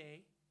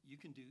 okay, you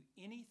can do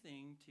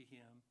anything to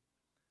him,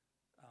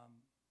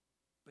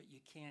 but you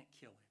can't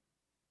kill him.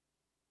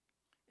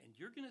 And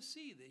you're going to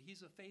see that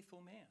he's a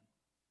faithful man,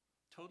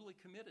 totally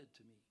committed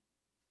to me.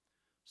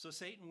 So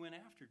Satan went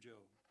after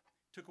Job,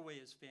 took away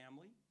his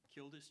family,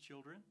 killed his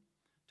children,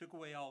 took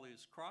away all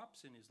his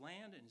crops and his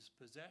land and his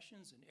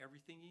possessions and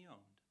everything he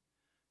owned,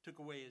 took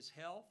away his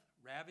health,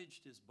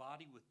 ravaged his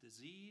body with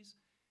disease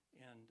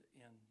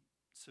and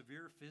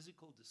severe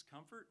physical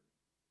discomfort.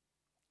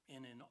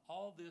 And in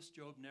all this,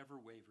 Job never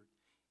wavered.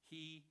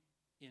 He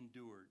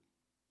endured.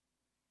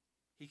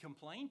 He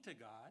complained to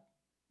God,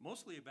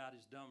 mostly about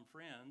his dumb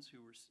friends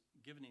who were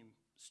giving him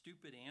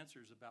stupid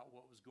answers about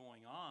what was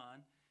going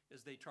on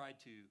as they tried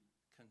to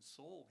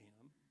console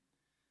him.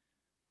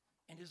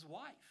 And his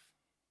wife,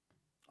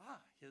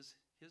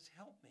 his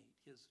helpmate,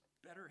 his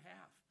better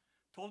half,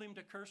 told him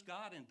to curse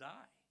God and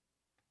die,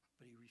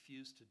 but he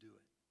refused to do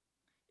it.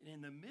 And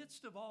in the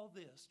midst of all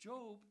this,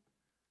 Job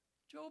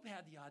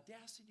had the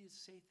audacity to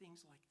say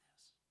things like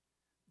this.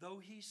 Though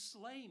he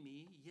slay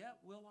me, yet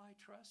will I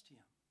trust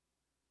him.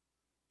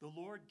 The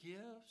Lord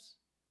gives,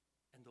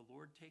 and the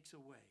Lord takes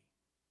away.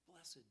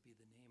 Blessed be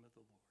the name of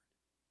the Lord.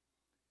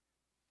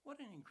 What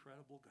an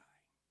incredible guy.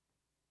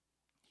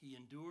 He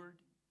endured,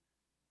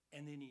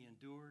 and then he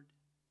endured,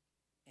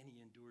 and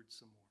he endured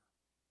some more.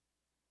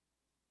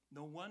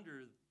 No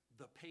wonder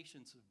the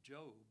patience of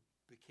Job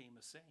became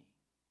a saying.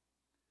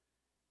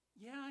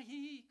 Yeah,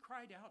 he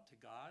cried out to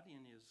God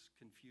in his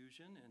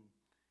confusion,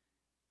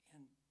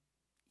 and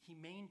he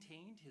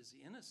maintained his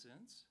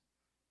innocence,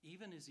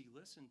 even as he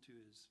listened to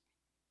his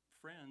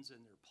friends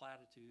and their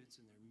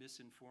platitudes and their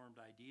misinformed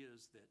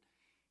ideas that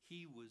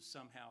he was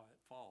somehow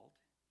at fault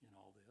in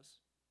all this.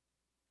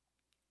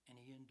 And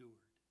he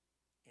endured,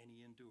 and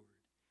he endured,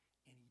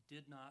 and he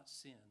did not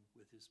sin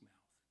with his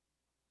mouth.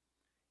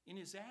 In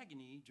his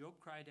agony, Job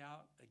cried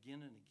out again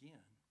and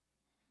again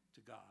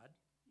to God.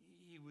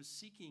 He was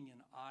seeking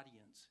an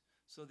audience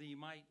so that he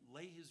might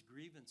lay his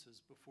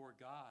grievances before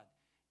God,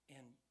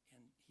 and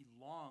he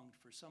longed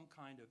for some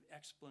kind of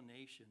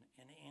explanation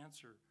and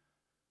answer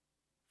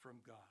from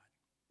God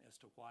as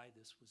to why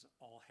this was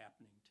all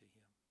happening to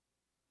him.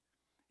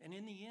 And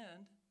in the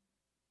end,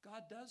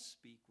 God does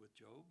speak with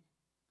Job,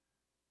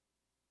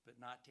 but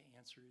not to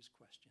answer his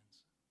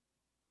questions.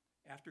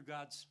 After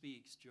God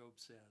speaks, Job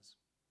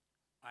says,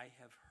 I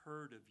have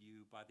heard of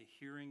you by the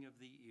hearing of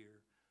the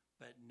ear,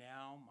 but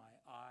now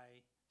my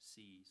eye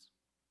sees.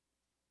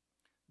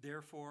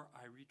 Therefore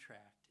I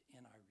retract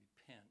and I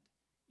repent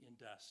in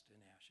dust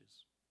and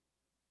ashes.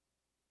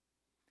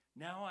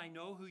 Now I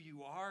know who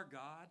you are,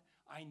 God.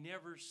 I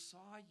never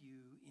saw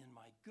you in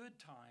my good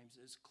times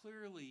as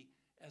clearly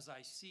as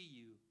I see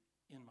you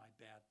in my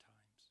bad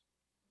times.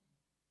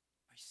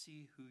 I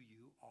see who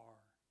you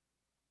are.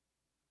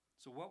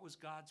 So what was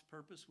God's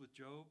purpose with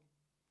Job?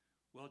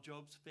 Well,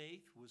 Job's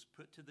faith was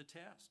put to the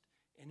test,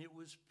 and it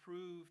was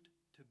proved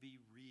to be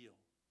real.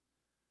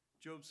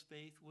 Job's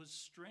faith was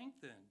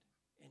strengthened,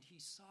 and he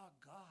saw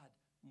God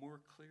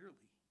more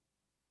clearly.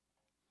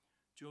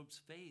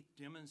 Job's faith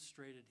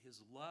demonstrated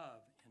his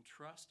love and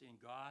trust in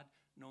God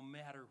no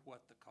matter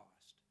what the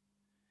cost.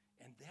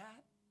 And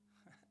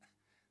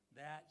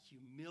that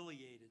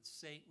humiliated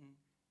Satan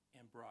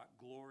and brought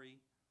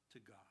glory to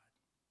God.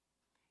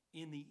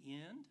 In the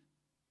end,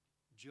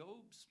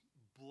 Job's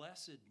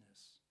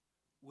blessedness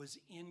was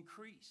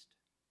increased.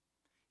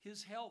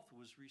 His health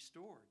was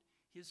restored.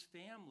 his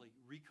family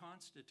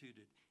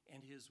reconstituted,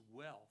 and his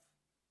wealth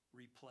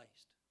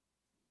replaced.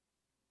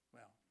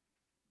 Well,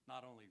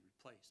 not only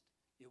replaced,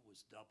 it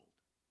was doubled.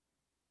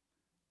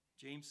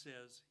 James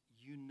says,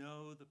 you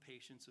know the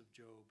patience of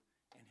Job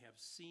and have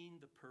seen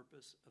the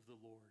purpose of the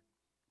Lord.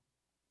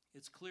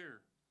 It's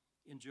clear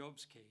in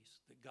Job's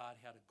case that God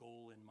had a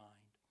goal in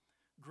mind.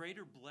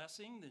 Greater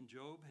blessing than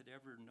Job had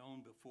ever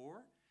known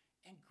before,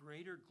 and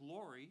greater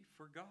glory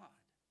for God.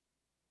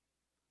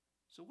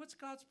 So what's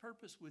God's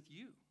purpose with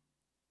you?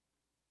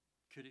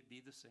 Could it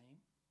be the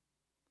same?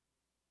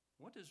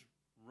 What does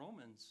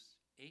Romans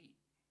 8,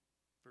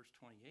 verse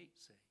 28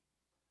 say?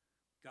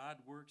 God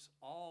works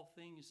all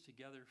things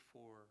together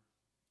for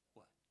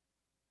what?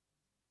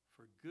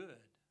 For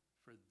good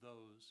for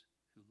those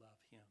who love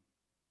him.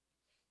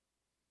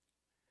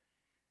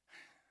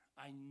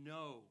 I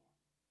know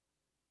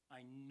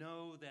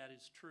that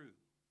is true.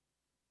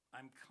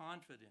 I'm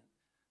confident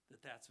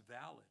that that's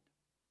valid.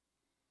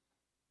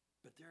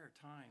 But there are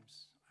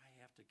times,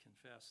 I have to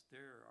confess,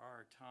 there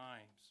are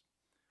times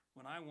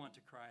when I want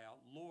to cry out,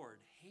 Lord,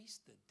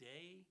 haste the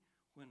day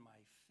when my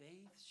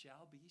faith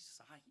shall be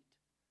sight.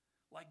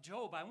 Like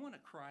Job, I want to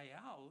cry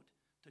out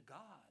to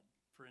God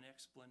for an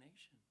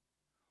explanation.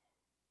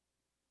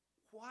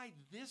 Why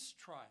this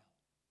trial?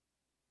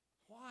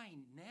 Why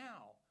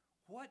now?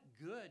 What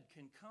good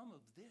can come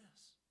of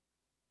this?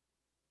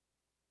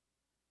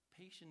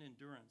 Patient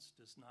endurance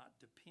does not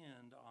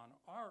depend on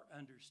our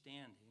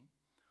understanding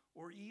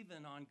or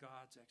even on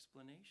God's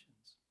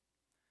explanations.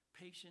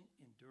 Patient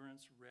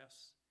endurance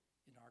rests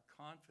in our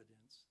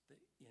confidence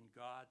in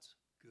God's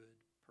good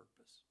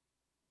purpose.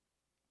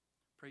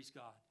 Praise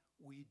God,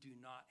 we do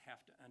not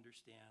have to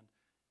understand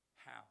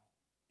how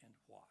and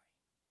why.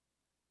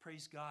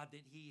 Praise God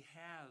that he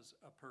has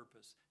a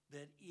purpose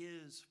that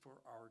is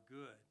for our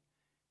good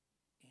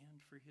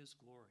and for his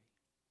glory,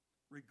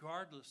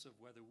 regardless of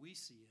whether we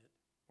see it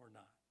or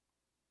not.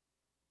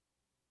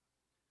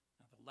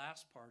 Now, the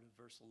last part of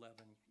verse 11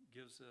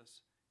 gives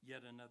us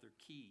yet another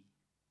key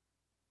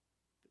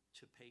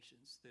to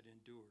patience that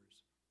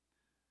endures.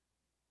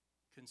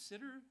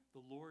 Consider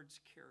the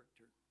Lord's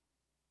character.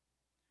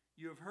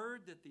 You have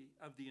heard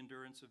of the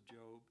endurance of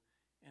Job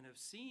and have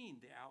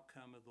seen the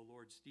outcome of the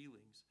Lord's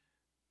dealings,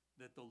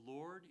 that the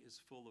Lord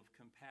is full of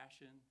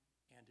compassion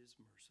and is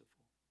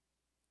merciful.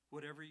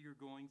 Whatever you're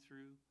going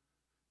through,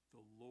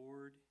 the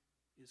Lord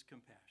is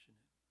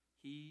compassionate.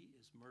 He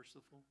is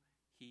merciful.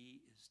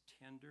 He is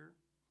tender,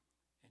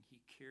 and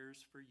he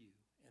cares for you.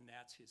 And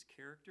that's his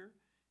character,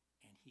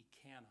 and he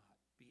cannot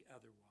be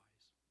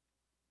otherwise.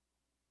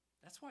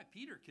 That's why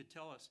Peter could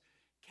tell us,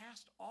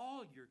 cast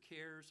all your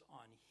cares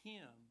on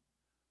him,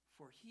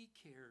 for he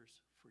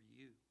cares for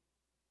you.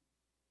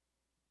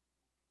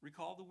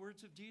 Recall the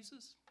words of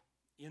Jesus?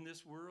 In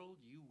this world,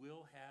 you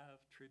will have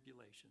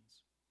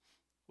tribulations.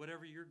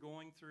 Whatever you're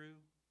going through,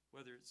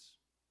 whether it's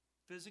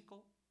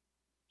physical,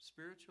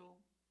 spiritual,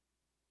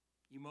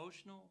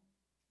 emotional,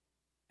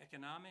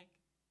 economic,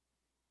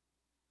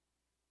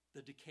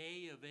 the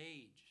decay of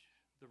age,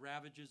 the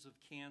ravages of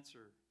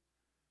cancer.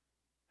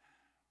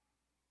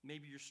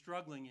 Maybe you're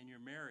struggling in your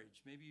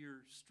marriage. Maybe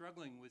you're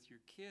struggling with your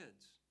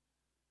kids.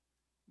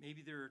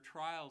 Maybe there are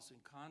trials and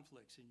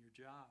conflicts in your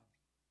job.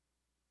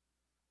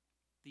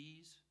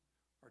 These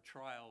are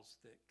trials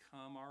that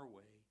come our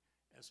way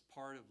as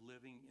part of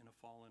living in a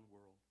fallen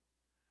world.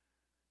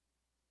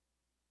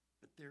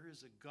 But there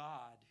is a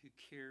God who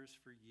cares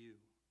for you,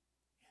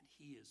 and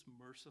he is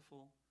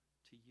merciful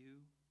to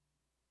you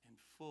and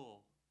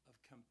full of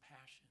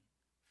compassion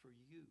for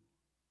you.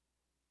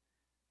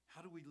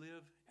 How do we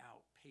live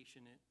out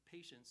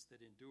patience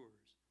that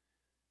endures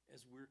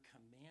as we're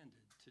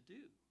commanded to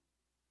do?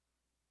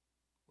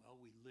 Well,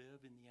 we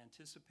live in the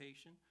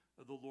anticipation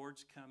of the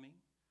Lord's coming,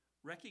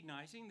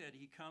 recognizing that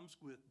he comes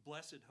with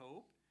blessed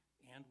hope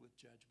and with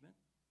judgment.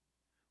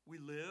 We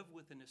live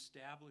with an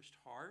established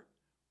heart,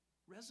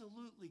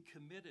 resolutely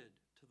committed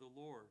to the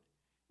Lord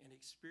and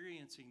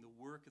experiencing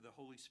the work of the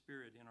Holy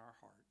Spirit in our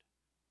heart.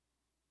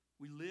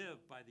 We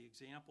live by the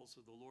examples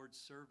of the Lord's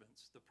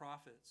servants, the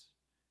prophets,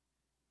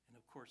 and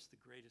of course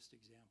the greatest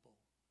example,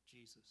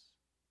 Jesus.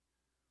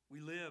 We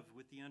live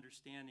with the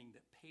understanding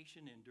that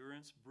patient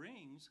endurance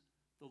brings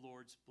the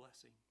Lord's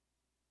blessing.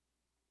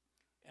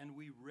 And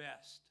we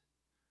rest.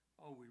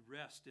 We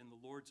rest in the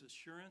Lord's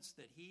assurance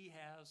that he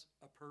has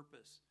a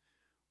purpose.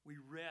 We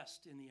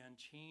rest in the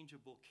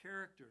unchangeable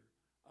character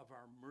of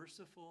our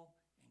merciful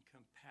and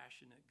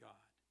compassionate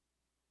God.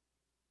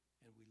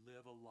 And we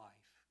live a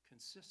life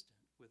consistent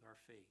with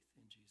our faith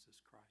in Jesus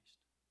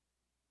Christ.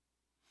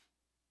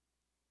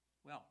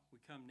 Well, we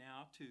come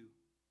now to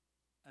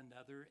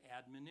another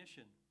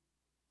admonition,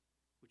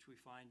 which we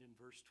find in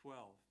verse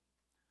 12.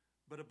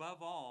 But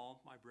above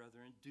all, my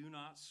brethren, do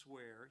not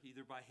swear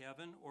either by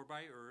heaven or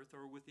by earth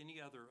or with any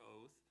other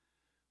oath,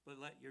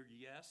 but let your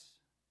yes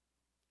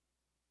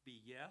be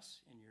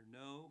yes and your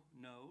no,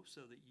 no,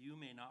 so that you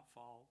may not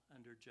fall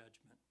under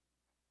judgment.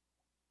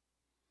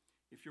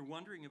 If you're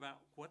wondering about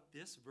what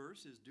this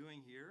verse is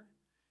doing here,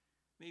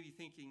 maybe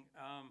thinking,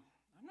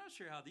 I'm not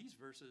sure how this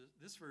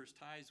verse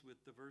ties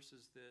with the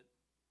verses that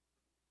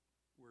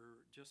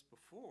were just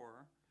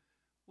before.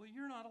 Well,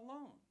 you're not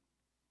alone.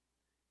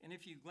 And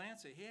if you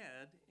glance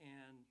ahead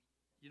and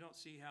you don't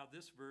see how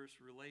this verse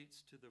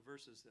relates to the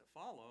verses that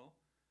follow,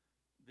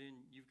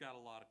 then you've got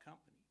a lot of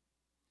company.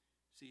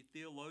 See,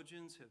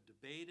 theologians have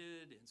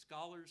debated, and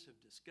scholars have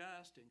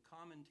discussed, and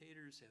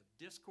commentators have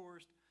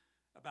discoursed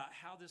about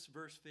how this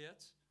verse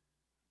fits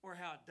or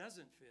how it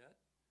doesn't fit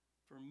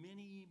for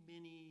many,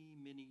 many,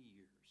 many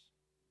years.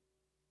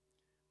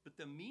 But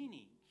the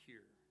meaning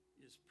here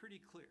is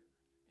pretty clear,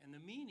 and the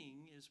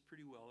meaning is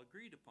pretty well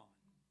agreed upon.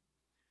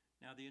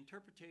 Now, the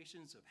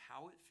interpretations of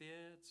how it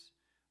fits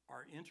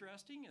are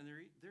interesting, and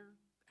they're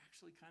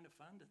actually kind of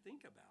fun to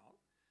think about.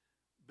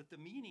 But the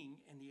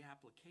meaning and the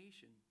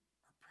application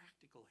are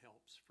practical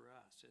helps for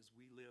us as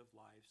we live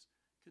lives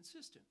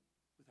consistent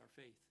with our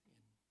faith in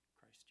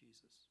Christ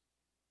Jesus.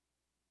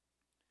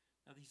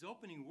 Now, these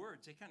opening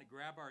words, they kind of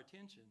grab our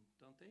attention,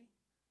 don't they?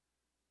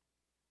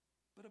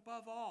 But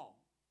above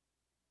all,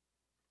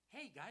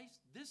 hey guys,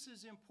 this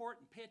is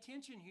important. Pay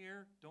attention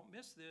here. Don't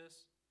miss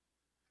this.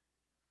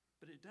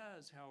 But it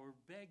does, however,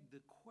 beg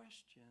the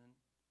question,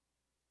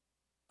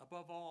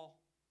 above all,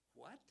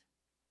 what?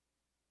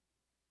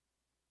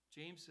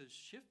 James has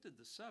shifted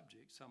the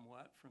subject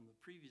somewhat from the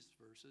previous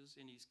verses,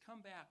 and he's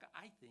come back,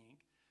 I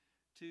think,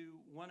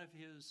 to one of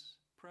his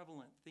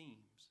prevalent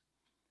themes,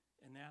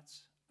 and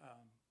that's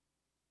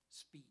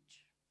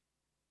speech,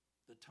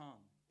 the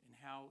tongue, and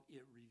how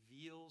it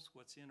reveals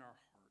what's in our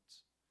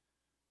hearts.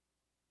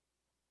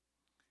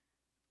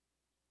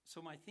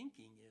 So my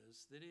thinking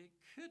is that it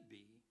could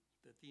be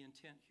that the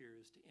intent here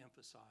is to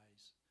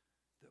emphasize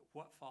that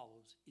what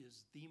follows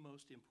is the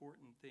most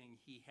important thing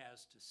he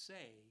has to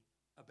say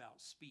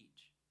about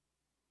speech.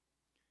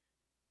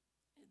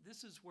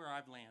 This is where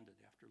I've landed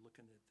after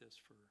looking at this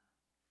for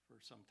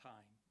some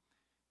time.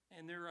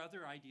 And there are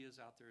other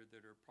ideas out there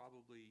that are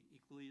probably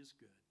equally as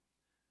good.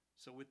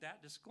 So with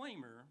that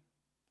disclaimer,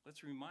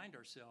 let's remind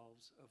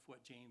ourselves of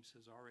what James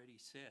has already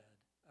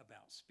said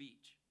about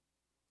speech.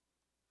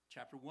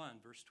 Chapter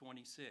 1, verse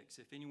 26,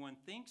 if anyone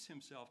thinks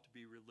himself to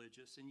be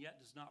religious and yet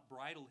does not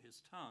bridle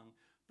his tongue,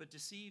 but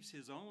deceives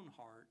his own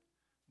heart,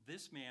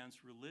 this man's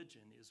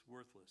religion is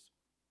worthless.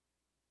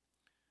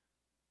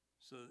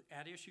 So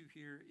at issue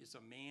here is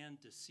a man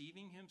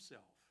deceiving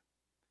himself,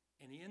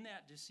 and in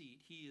that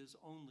deceit, he is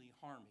only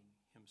harming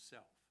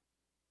himself.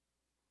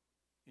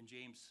 In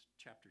James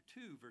chapter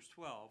 2, verse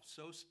 12,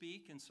 so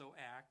speak and so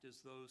act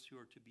as those who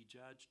are to be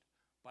judged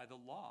by the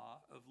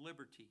law of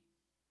liberty.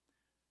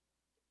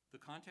 The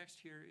context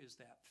here is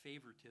that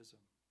favoritism,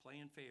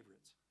 playing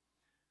favorites.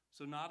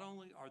 So not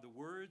only are the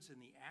words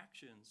and the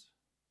actions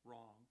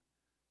wrong,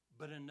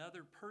 but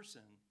another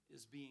person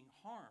is being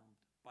harmed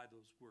by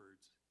those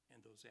words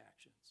and those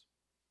actions.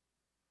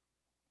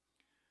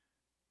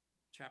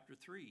 Chapter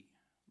 3,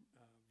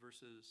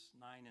 verses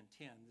 9 and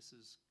 10. This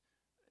is,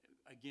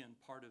 again,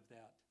 part of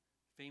that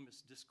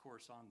famous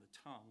discourse on the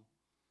tongue.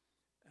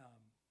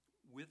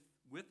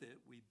 With it,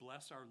 we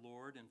bless our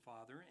Lord and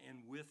Father, and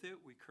with it,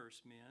 we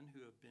curse men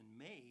who have been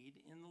made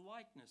in the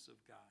likeness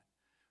of God.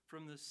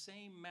 From the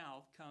same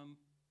mouth come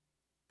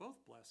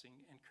both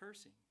blessing and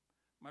cursing.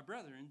 My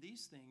brethren,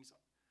 these things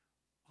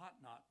ought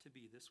not to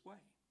be this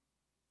way.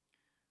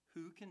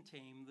 Who can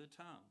tame the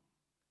tongue,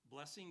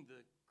 blessing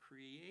the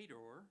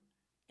Creator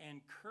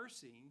and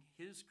cursing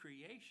his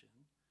creation,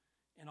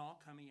 and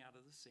all coming out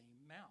of the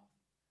same mouth?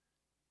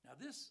 Now,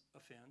 this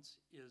offense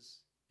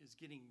is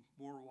getting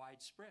more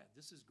widespread.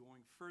 This is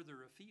going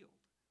further afield.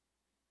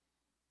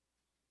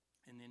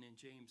 And then in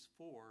James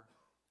 4,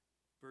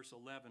 verse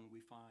 11, we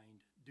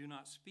find, do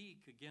not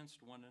speak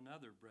against one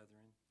another,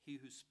 brethren. He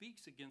who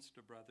speaks against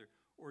a brother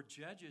or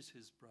judges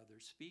his brother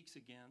speaks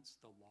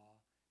against the law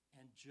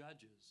and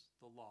judges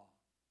the law.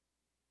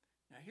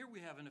 Now here we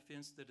have an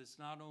offense that is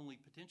not only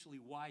potentially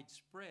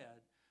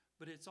widespread,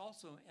 but it's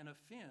also an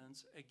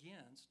offense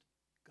against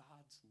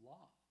God's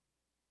law.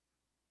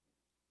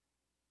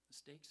 The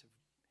stakes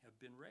have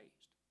been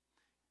raised.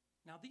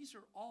 Now, these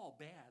are all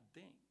bad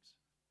things.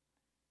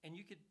 And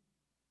you could,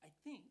 I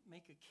think,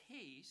 make a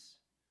case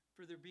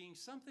for there being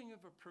something of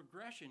a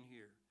progression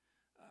here,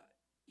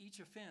 each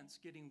offense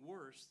getting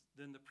worse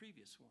than the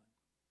previous one,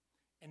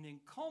 and then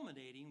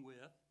culminating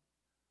with,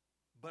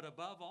 but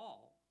above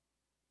all,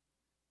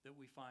 that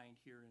we find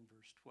here in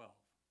verse 12.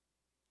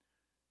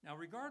 Now,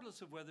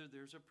 regardless of whether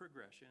there's a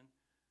progression,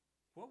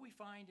 what we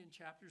find in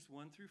chapters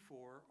 1 through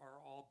 4 are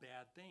all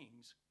bad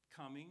things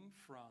coming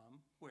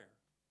from where?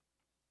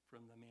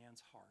 From the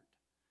man's heart,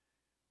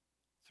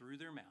 through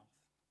their mouth.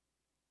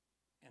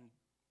 And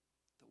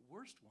the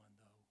worst one,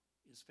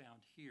 though, is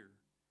found here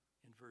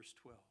in verse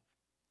 12.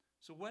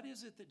 So what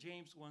is it that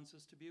James wants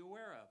us to be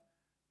aware of?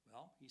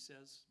 Well, he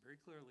says very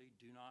clearly,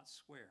 do not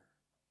swear.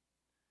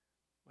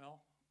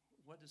 Well,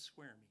 what does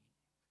swear mean?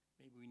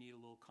 Maybe we need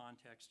a little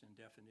context and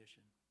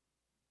definition.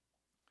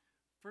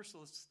 First,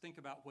 let's think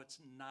about what's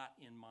not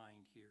in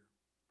mind here.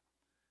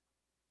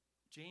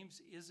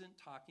 James isn't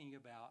talking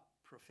about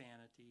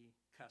profanity,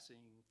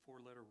 cussing,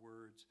 four-letter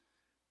words.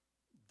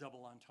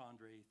 double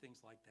entendre, things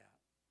like that.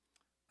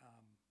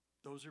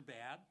 Those are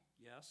bad,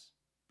 yes,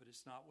 but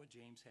it's not what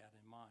James had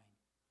in mind.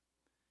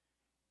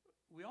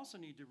 We also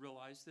need to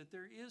realize that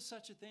there is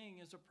such a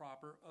thing as a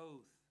proper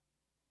oath,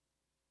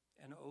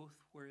 an oath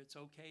where it's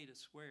okay to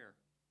swear.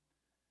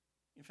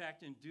 In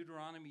fact, in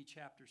Deuteronomy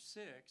chapter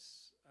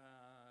 6,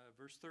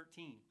 verse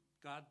 13,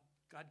 God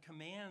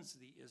commands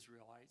the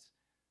Israelites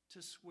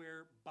to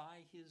swear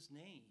by his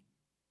name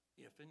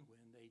if and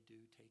when they do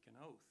take an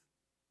oath.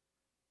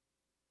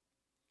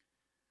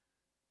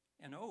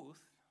 An oath,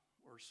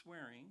 or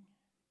swearing,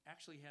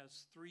 actually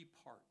has three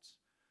parts.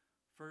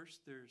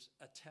 First, there's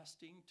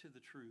attesting to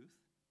the truth.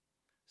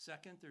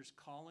 Second, there's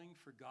calling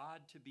for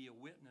God to be a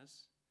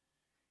witness.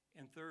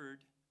 And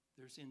third,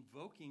 there's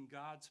invoking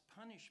God's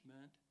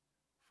punishment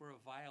for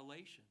a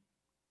violation.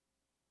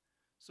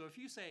 So if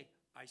you say,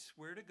 I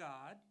swear to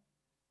God,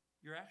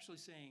 you're actually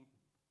saying,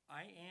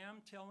 I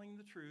am telling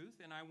the truth,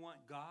 and I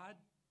want God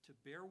to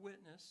bear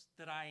witness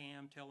that I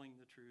am telling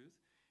the truth,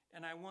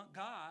 and I want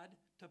God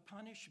to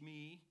punish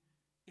me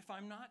if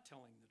I'm not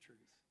telling the truth.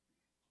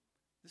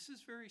 This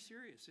is very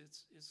serious.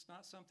 It's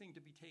not something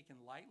to be taken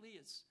lightly.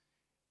 It's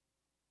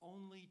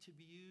only to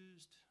be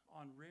used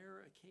on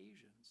rare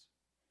occasions.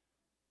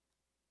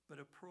 But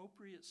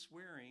appropriate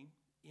swearing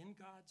in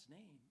God's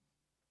name,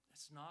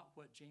 that's not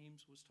what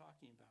James was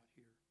talking about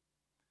here.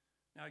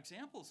 Now,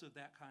 examples of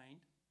that kind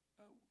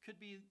could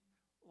be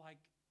like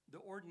the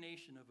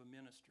ordination of a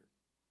minister,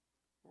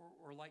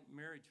 or like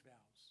marriage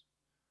vows,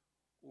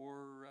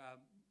 or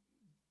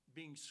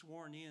being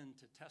sworn in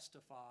to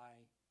testify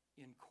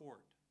in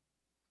court.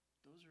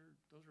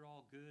 Those are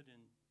all good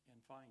and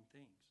fine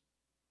things.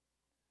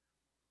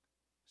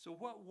 So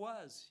what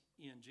was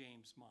in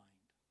James'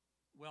 mind?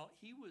 Well,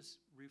 he was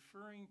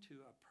referring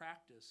to a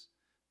practice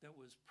that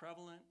was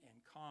prevalent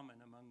and common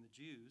among the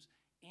Jews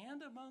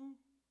and among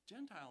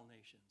Gentile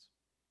nations.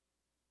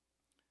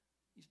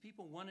 These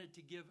people wanted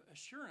to give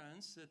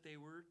assurance that they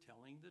were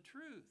telling the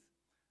truth,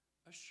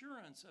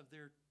 assurance of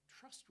their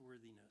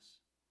trustworthiness.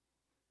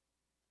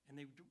 And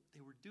they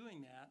were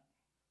doing that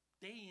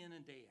day in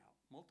and day out,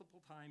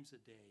 multiple times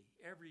a day,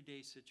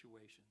 everyday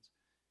situations.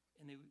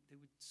 And they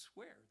would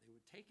swear, they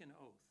would take an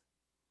oath.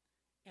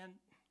 And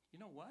you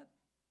know what?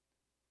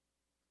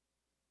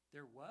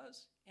 There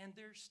was, and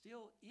there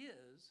still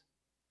is,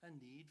 a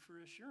need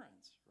for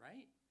assurance,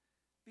 right?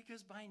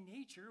 Because by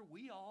nature,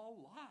 we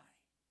all lie.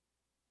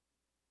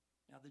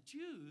 Now the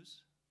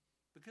Jews,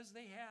 because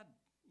they had,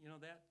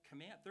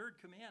 that third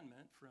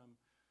commandment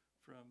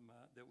from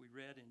that we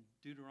read in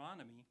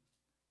Deuteronomy,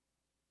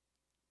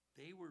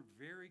 they were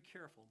very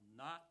careful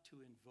not to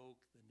invoke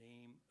the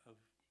name of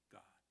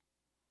God.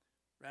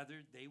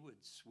 Rather, they would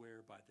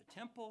swear by the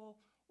temple,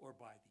 or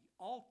by the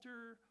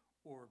altar,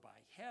 or by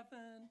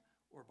heaven,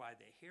 or by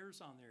the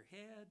hairs on their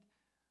head.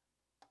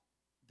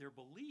 Their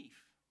belief,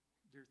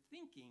 their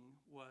thinking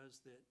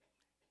was that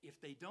if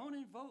they don't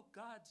invoke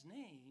God's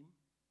name,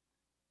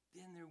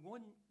 then they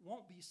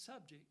won't be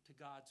subject to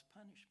God's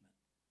punishment.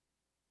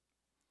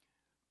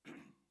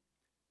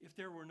 If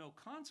there were no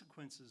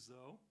consequences,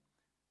 though,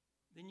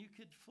 then you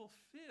could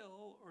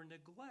fulfill or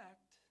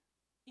neglect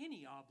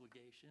any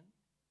obligation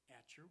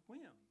at your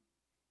whim.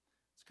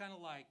 It's kind of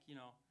like,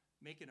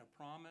 making a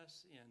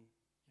promise and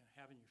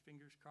having your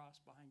fingers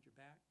crossed behind your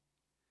back.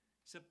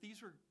 Except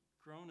these were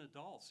grown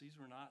adults. These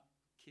were not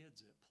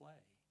kids at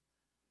play.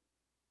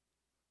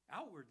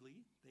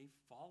 Outwardly, they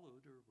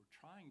followed or were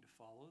trying to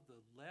follow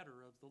the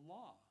letter of the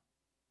law.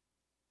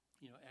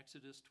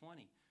 Exodus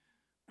 20,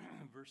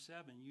 verse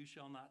 7, you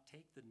shall not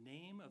take the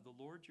name of the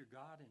Lord your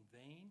God in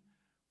vain,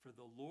 for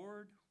the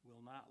Lord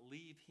will not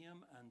leave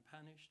him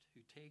unpunished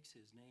who takes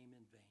his name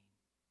in vain.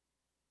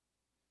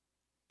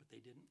 But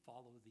they didn't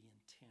follow the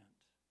intent.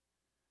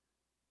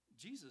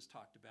 Jesus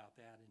talked about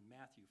that in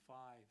Matthew 5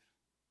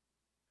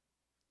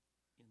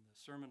 in the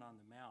Sermon on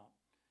the Mount.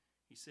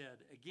 He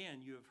said,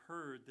 again, you have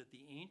heard that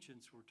the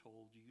ancients were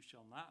told, you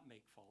shall not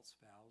make false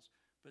vows,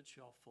 but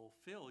shall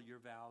fulfill your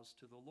vows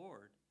to the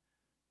Lord.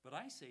 But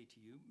I say to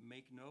you,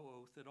 make no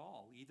oath at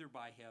all, either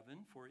by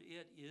heaven, for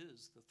it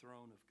is the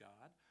throne of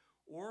God,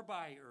 or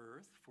by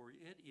earth, for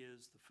it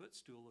is the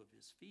footstool of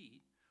his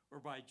feet, or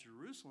by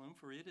Jerusalem,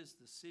 for it is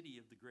the city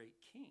of the great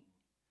king.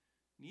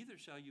 Neither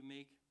shall you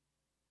make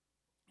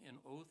an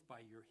oath by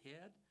your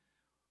head,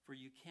 for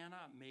you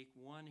cannot make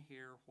one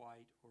hair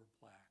white or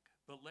black.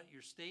 But let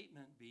your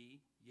statement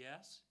be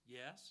yes,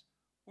 yes,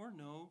 or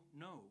no,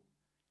 no.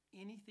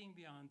 Anything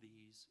beyond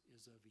these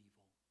is of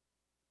evil.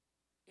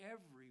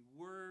 Every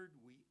word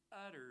we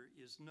utter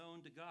is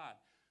known to God,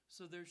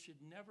 so there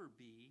should never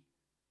be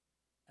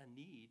a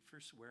need for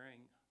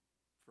swearing,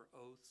 for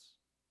oaths,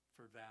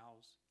 for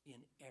vows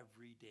in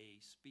everyday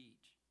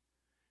speech.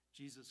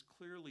 Jesus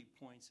clearly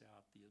points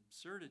out the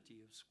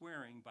absurdity of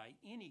swearing by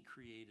any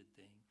created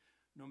thing,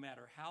 no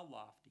matter how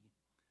lofty,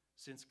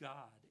 since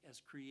God,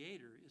 as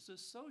creator, is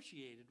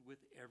associated with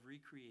every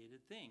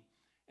created thing.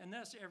 And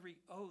thus every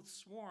oath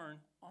sworn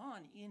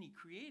on any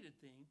created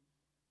thing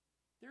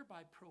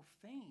thereby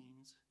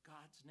profanes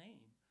God's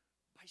name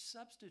by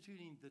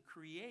substituting the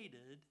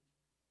created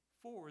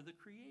for the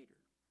Creator.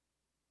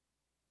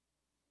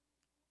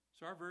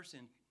 So our verse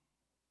in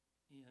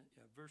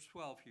verse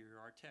 12 here,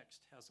 our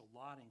text has a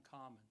lot in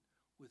common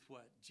with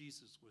what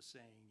Jesus was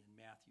saying in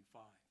Matthew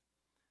 5.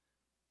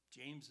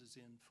 James is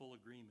in full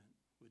agreement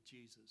with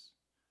Jesus,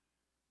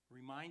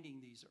 reminding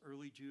these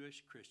early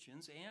Jewish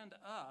Christians and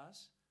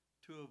us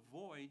to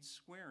avoid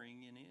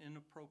swearing in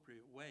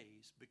inappropriate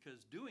ways,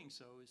 because doing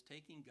so is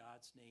taking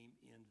God's name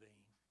in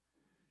vain.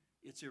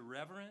 It's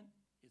irreverent,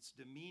 it's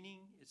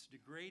demeaning, it's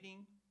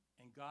degrading,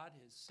 and God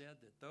has said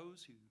that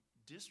those who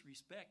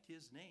disrespect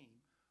his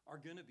name are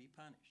going to be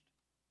punished.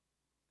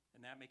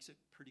 And that makes it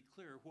pretty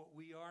clear what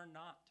we are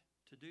not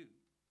to do.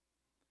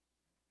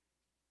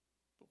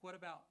 But what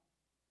about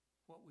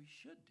what we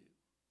should do?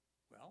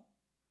 Well,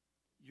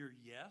 your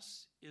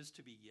yes is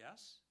to be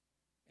yes,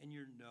 and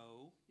your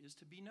no is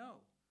to be no.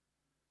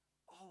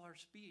 All our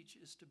speech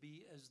is to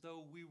be as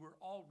though we were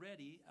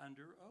already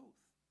under oath.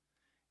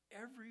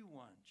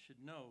 Everyone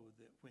should know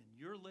that when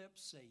your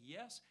lips say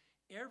yes,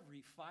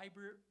 every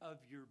fiber of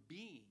your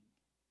being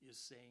is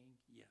saying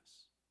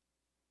yes.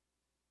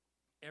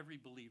 Every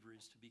believer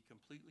is to be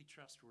completely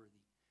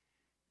trustworthy.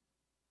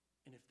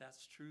 And if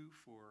that's true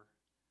for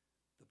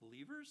the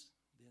believers,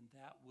 then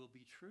that will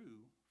be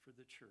true for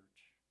the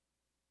church.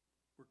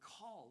 We're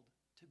called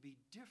to be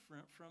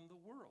different from the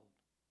world,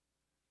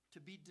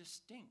 to be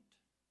distinct.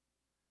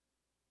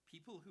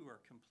 People who are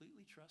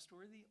completely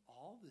trustworthy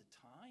all the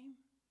time?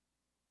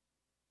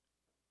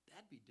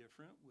 That'd be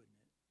different, wouldn't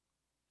it?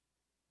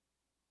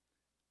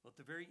 Well, at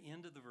the very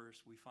end of the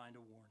verse, we find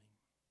a warning,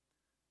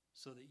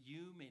 so that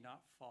you may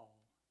not fall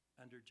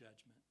under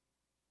judgment.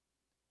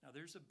 Now,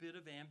 there's a bit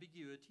of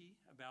ambiguity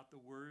about the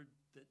word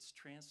that's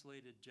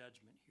translated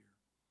judgment here.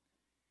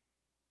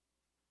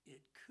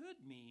 It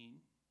could mean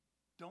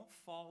don't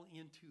fall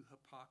into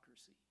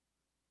hypocrisy.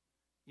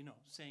 You know,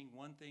 saying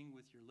one thing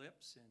with your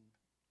lips and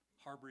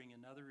harboring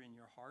another in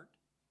your heart.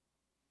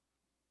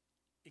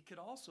 It could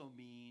also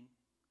mean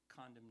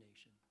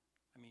condemnation.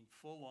 I mean,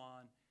 full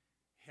on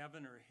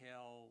heaven or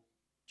hell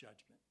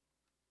judgment.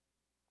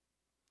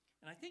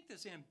 And I think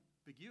this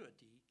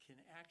ambiguity can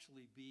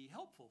actually be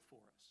helpful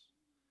for us.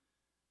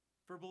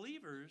 For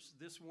believers,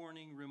 this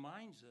warning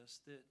reminds us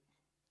that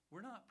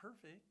we're not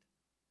perfect.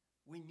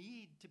 We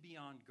need to be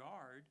on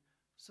guard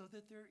so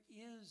that there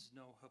is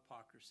no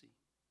hypocrisy,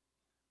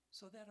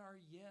 so that our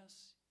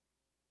yes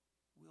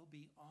will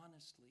be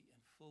honestly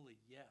and fully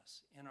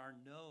yes, and our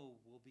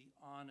no will be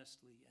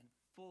honestly and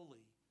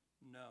fully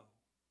no.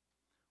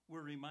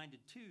 We're reminded,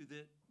 too,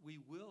 that we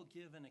will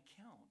give an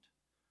account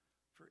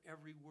for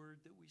every word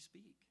that we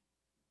speak,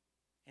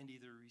 and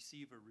either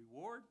receive a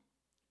reward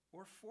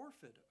or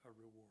forfeit a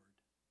reward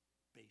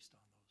based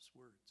on those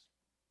words.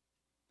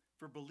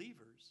 For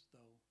believers,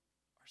 though,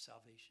 our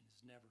salvation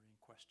is never in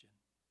question.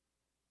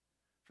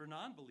 For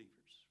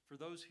non-believers, for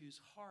those whose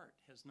heart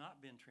has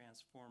not been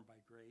transformed by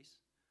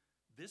grace,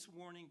 this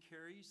warning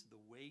carries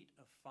the weight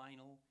of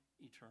final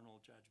eternal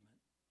judgment,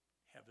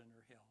 heaven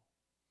or hell.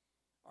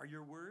 Are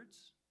your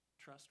words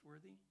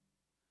trustworthy?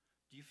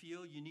 Do you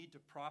feel you need to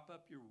prop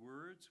up your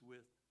words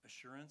with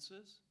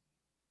assurances?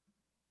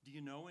 Do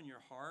you know in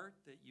your heart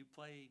that you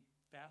play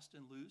fast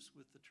and loose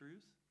with the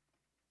truth?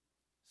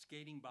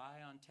 Skating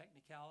by on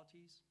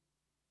technicalities?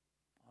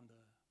 On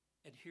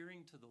the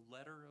adhering to the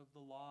letter of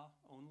the law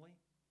only?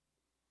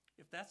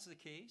 If that's the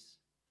case,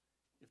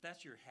 if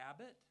that's your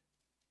habit,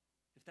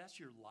 if that's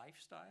your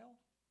lifestyle,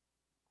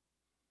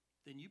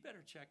 then you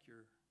better check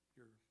your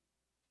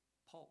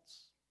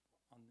pulse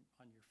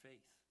on your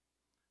faith,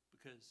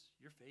 because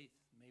your faith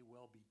may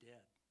well be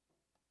dead.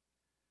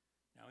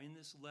 Now, in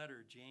this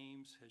letter,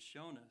 James has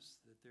shown us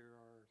that there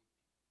are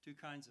two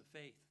kinds of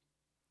faith.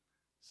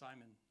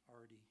 Simon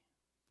already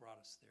brought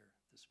us there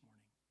this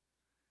morning.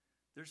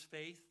 There's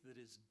faith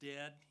that is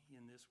dead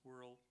in this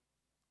world,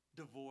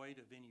 devoid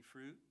of any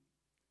fruit.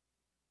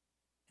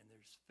 And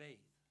there's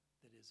faith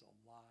that is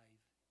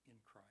alive in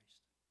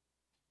Christ.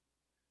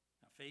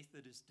 Now, faith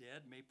that is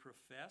dead may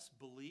profess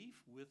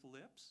belief with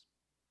lips,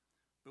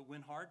 but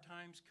when hard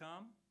times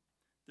come,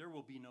 there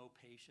will be no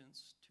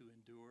patience to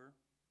endure.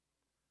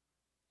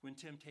 When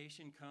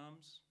temptation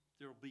comes,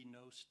 there will be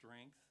no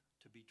strength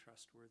to be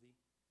trustworthy.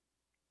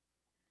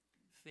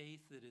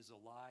 Faith that is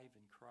alive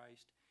in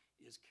Christ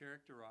is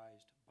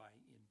characterized by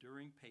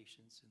enduring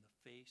patience in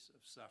the face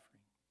of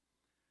suffering,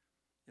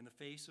 in the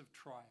face of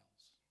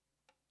trials,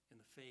 in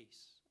the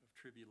face of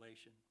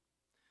tribulation.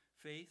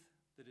 Faith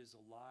that is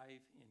alive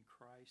in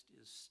Christ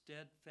is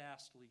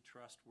steadfastly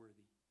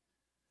trustworthy.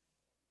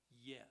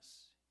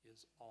 Yes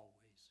is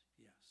always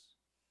yes.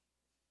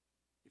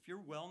 If your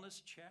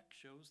wellness check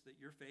shows that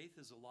your faith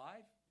is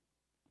alive,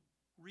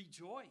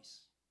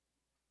 rejoice.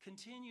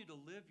 Continue to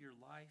live your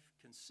life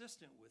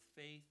consistent with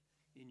faith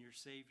in your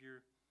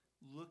Savior,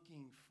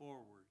 looking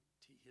forward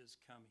to his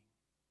coming.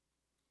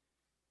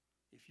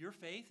 If your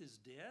faith is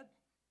dead,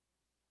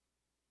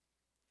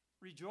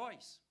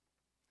 rejoice,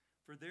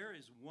 for there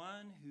is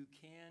one who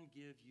can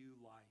give you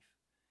life.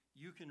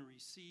 You can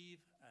receive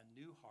a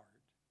new heart,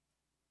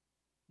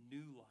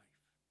 new life.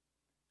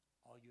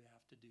 All you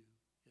have to do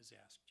is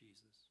ask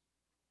Jesus.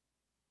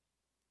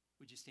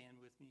 Would you stand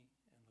with me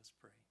and let's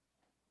pray?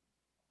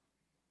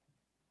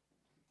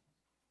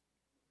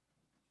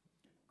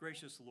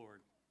 Gracious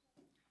Lord,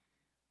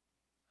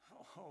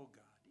 oh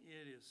God,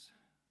 it is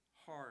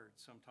hard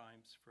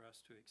sometimes for us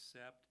to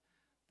accept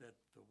that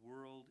the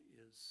world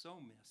is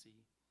so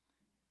messy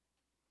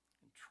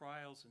and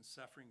trials and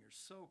suffering are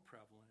so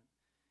prevalent,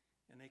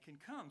 and they can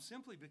come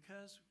simply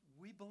because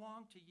we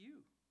belong to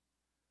you.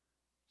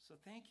 So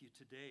thank you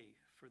today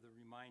for the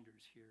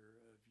reminders here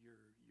of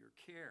your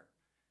care,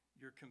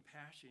 your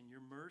compassion,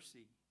 your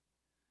mercy,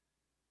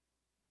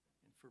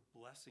 and for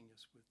blessing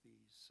us with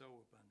these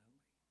so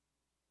abundantly.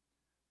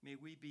 May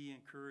we be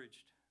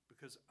encouraged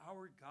because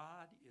our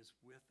God is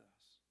with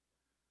us.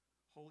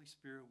 Holy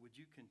Spirit, would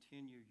you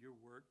continue your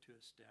work to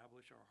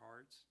establish our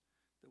hearts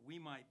that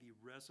we might be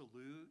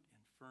resolute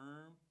and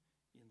firm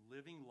in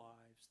living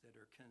lives that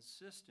are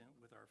consistent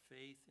with our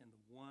faith in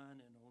the one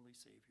and only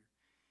Savior,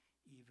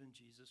 even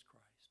Jesus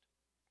Christ,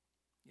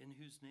 in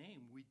whose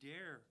name we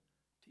dare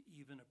to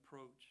even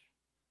approach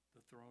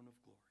the throne of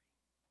glory.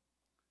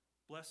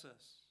 Bless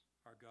us,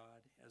 our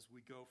God, as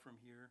we go from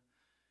here,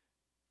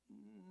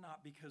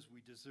 not because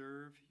we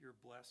deserve your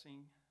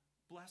blessing.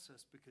 Bless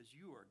us because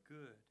you are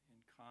good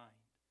and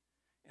kind.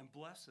 And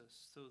bless us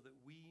so that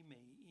we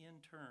may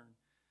in turn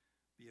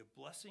be a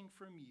blessing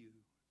from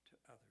you to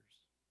others.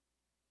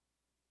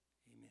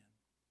 Amen.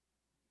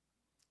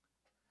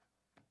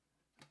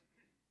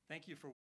 Thank you for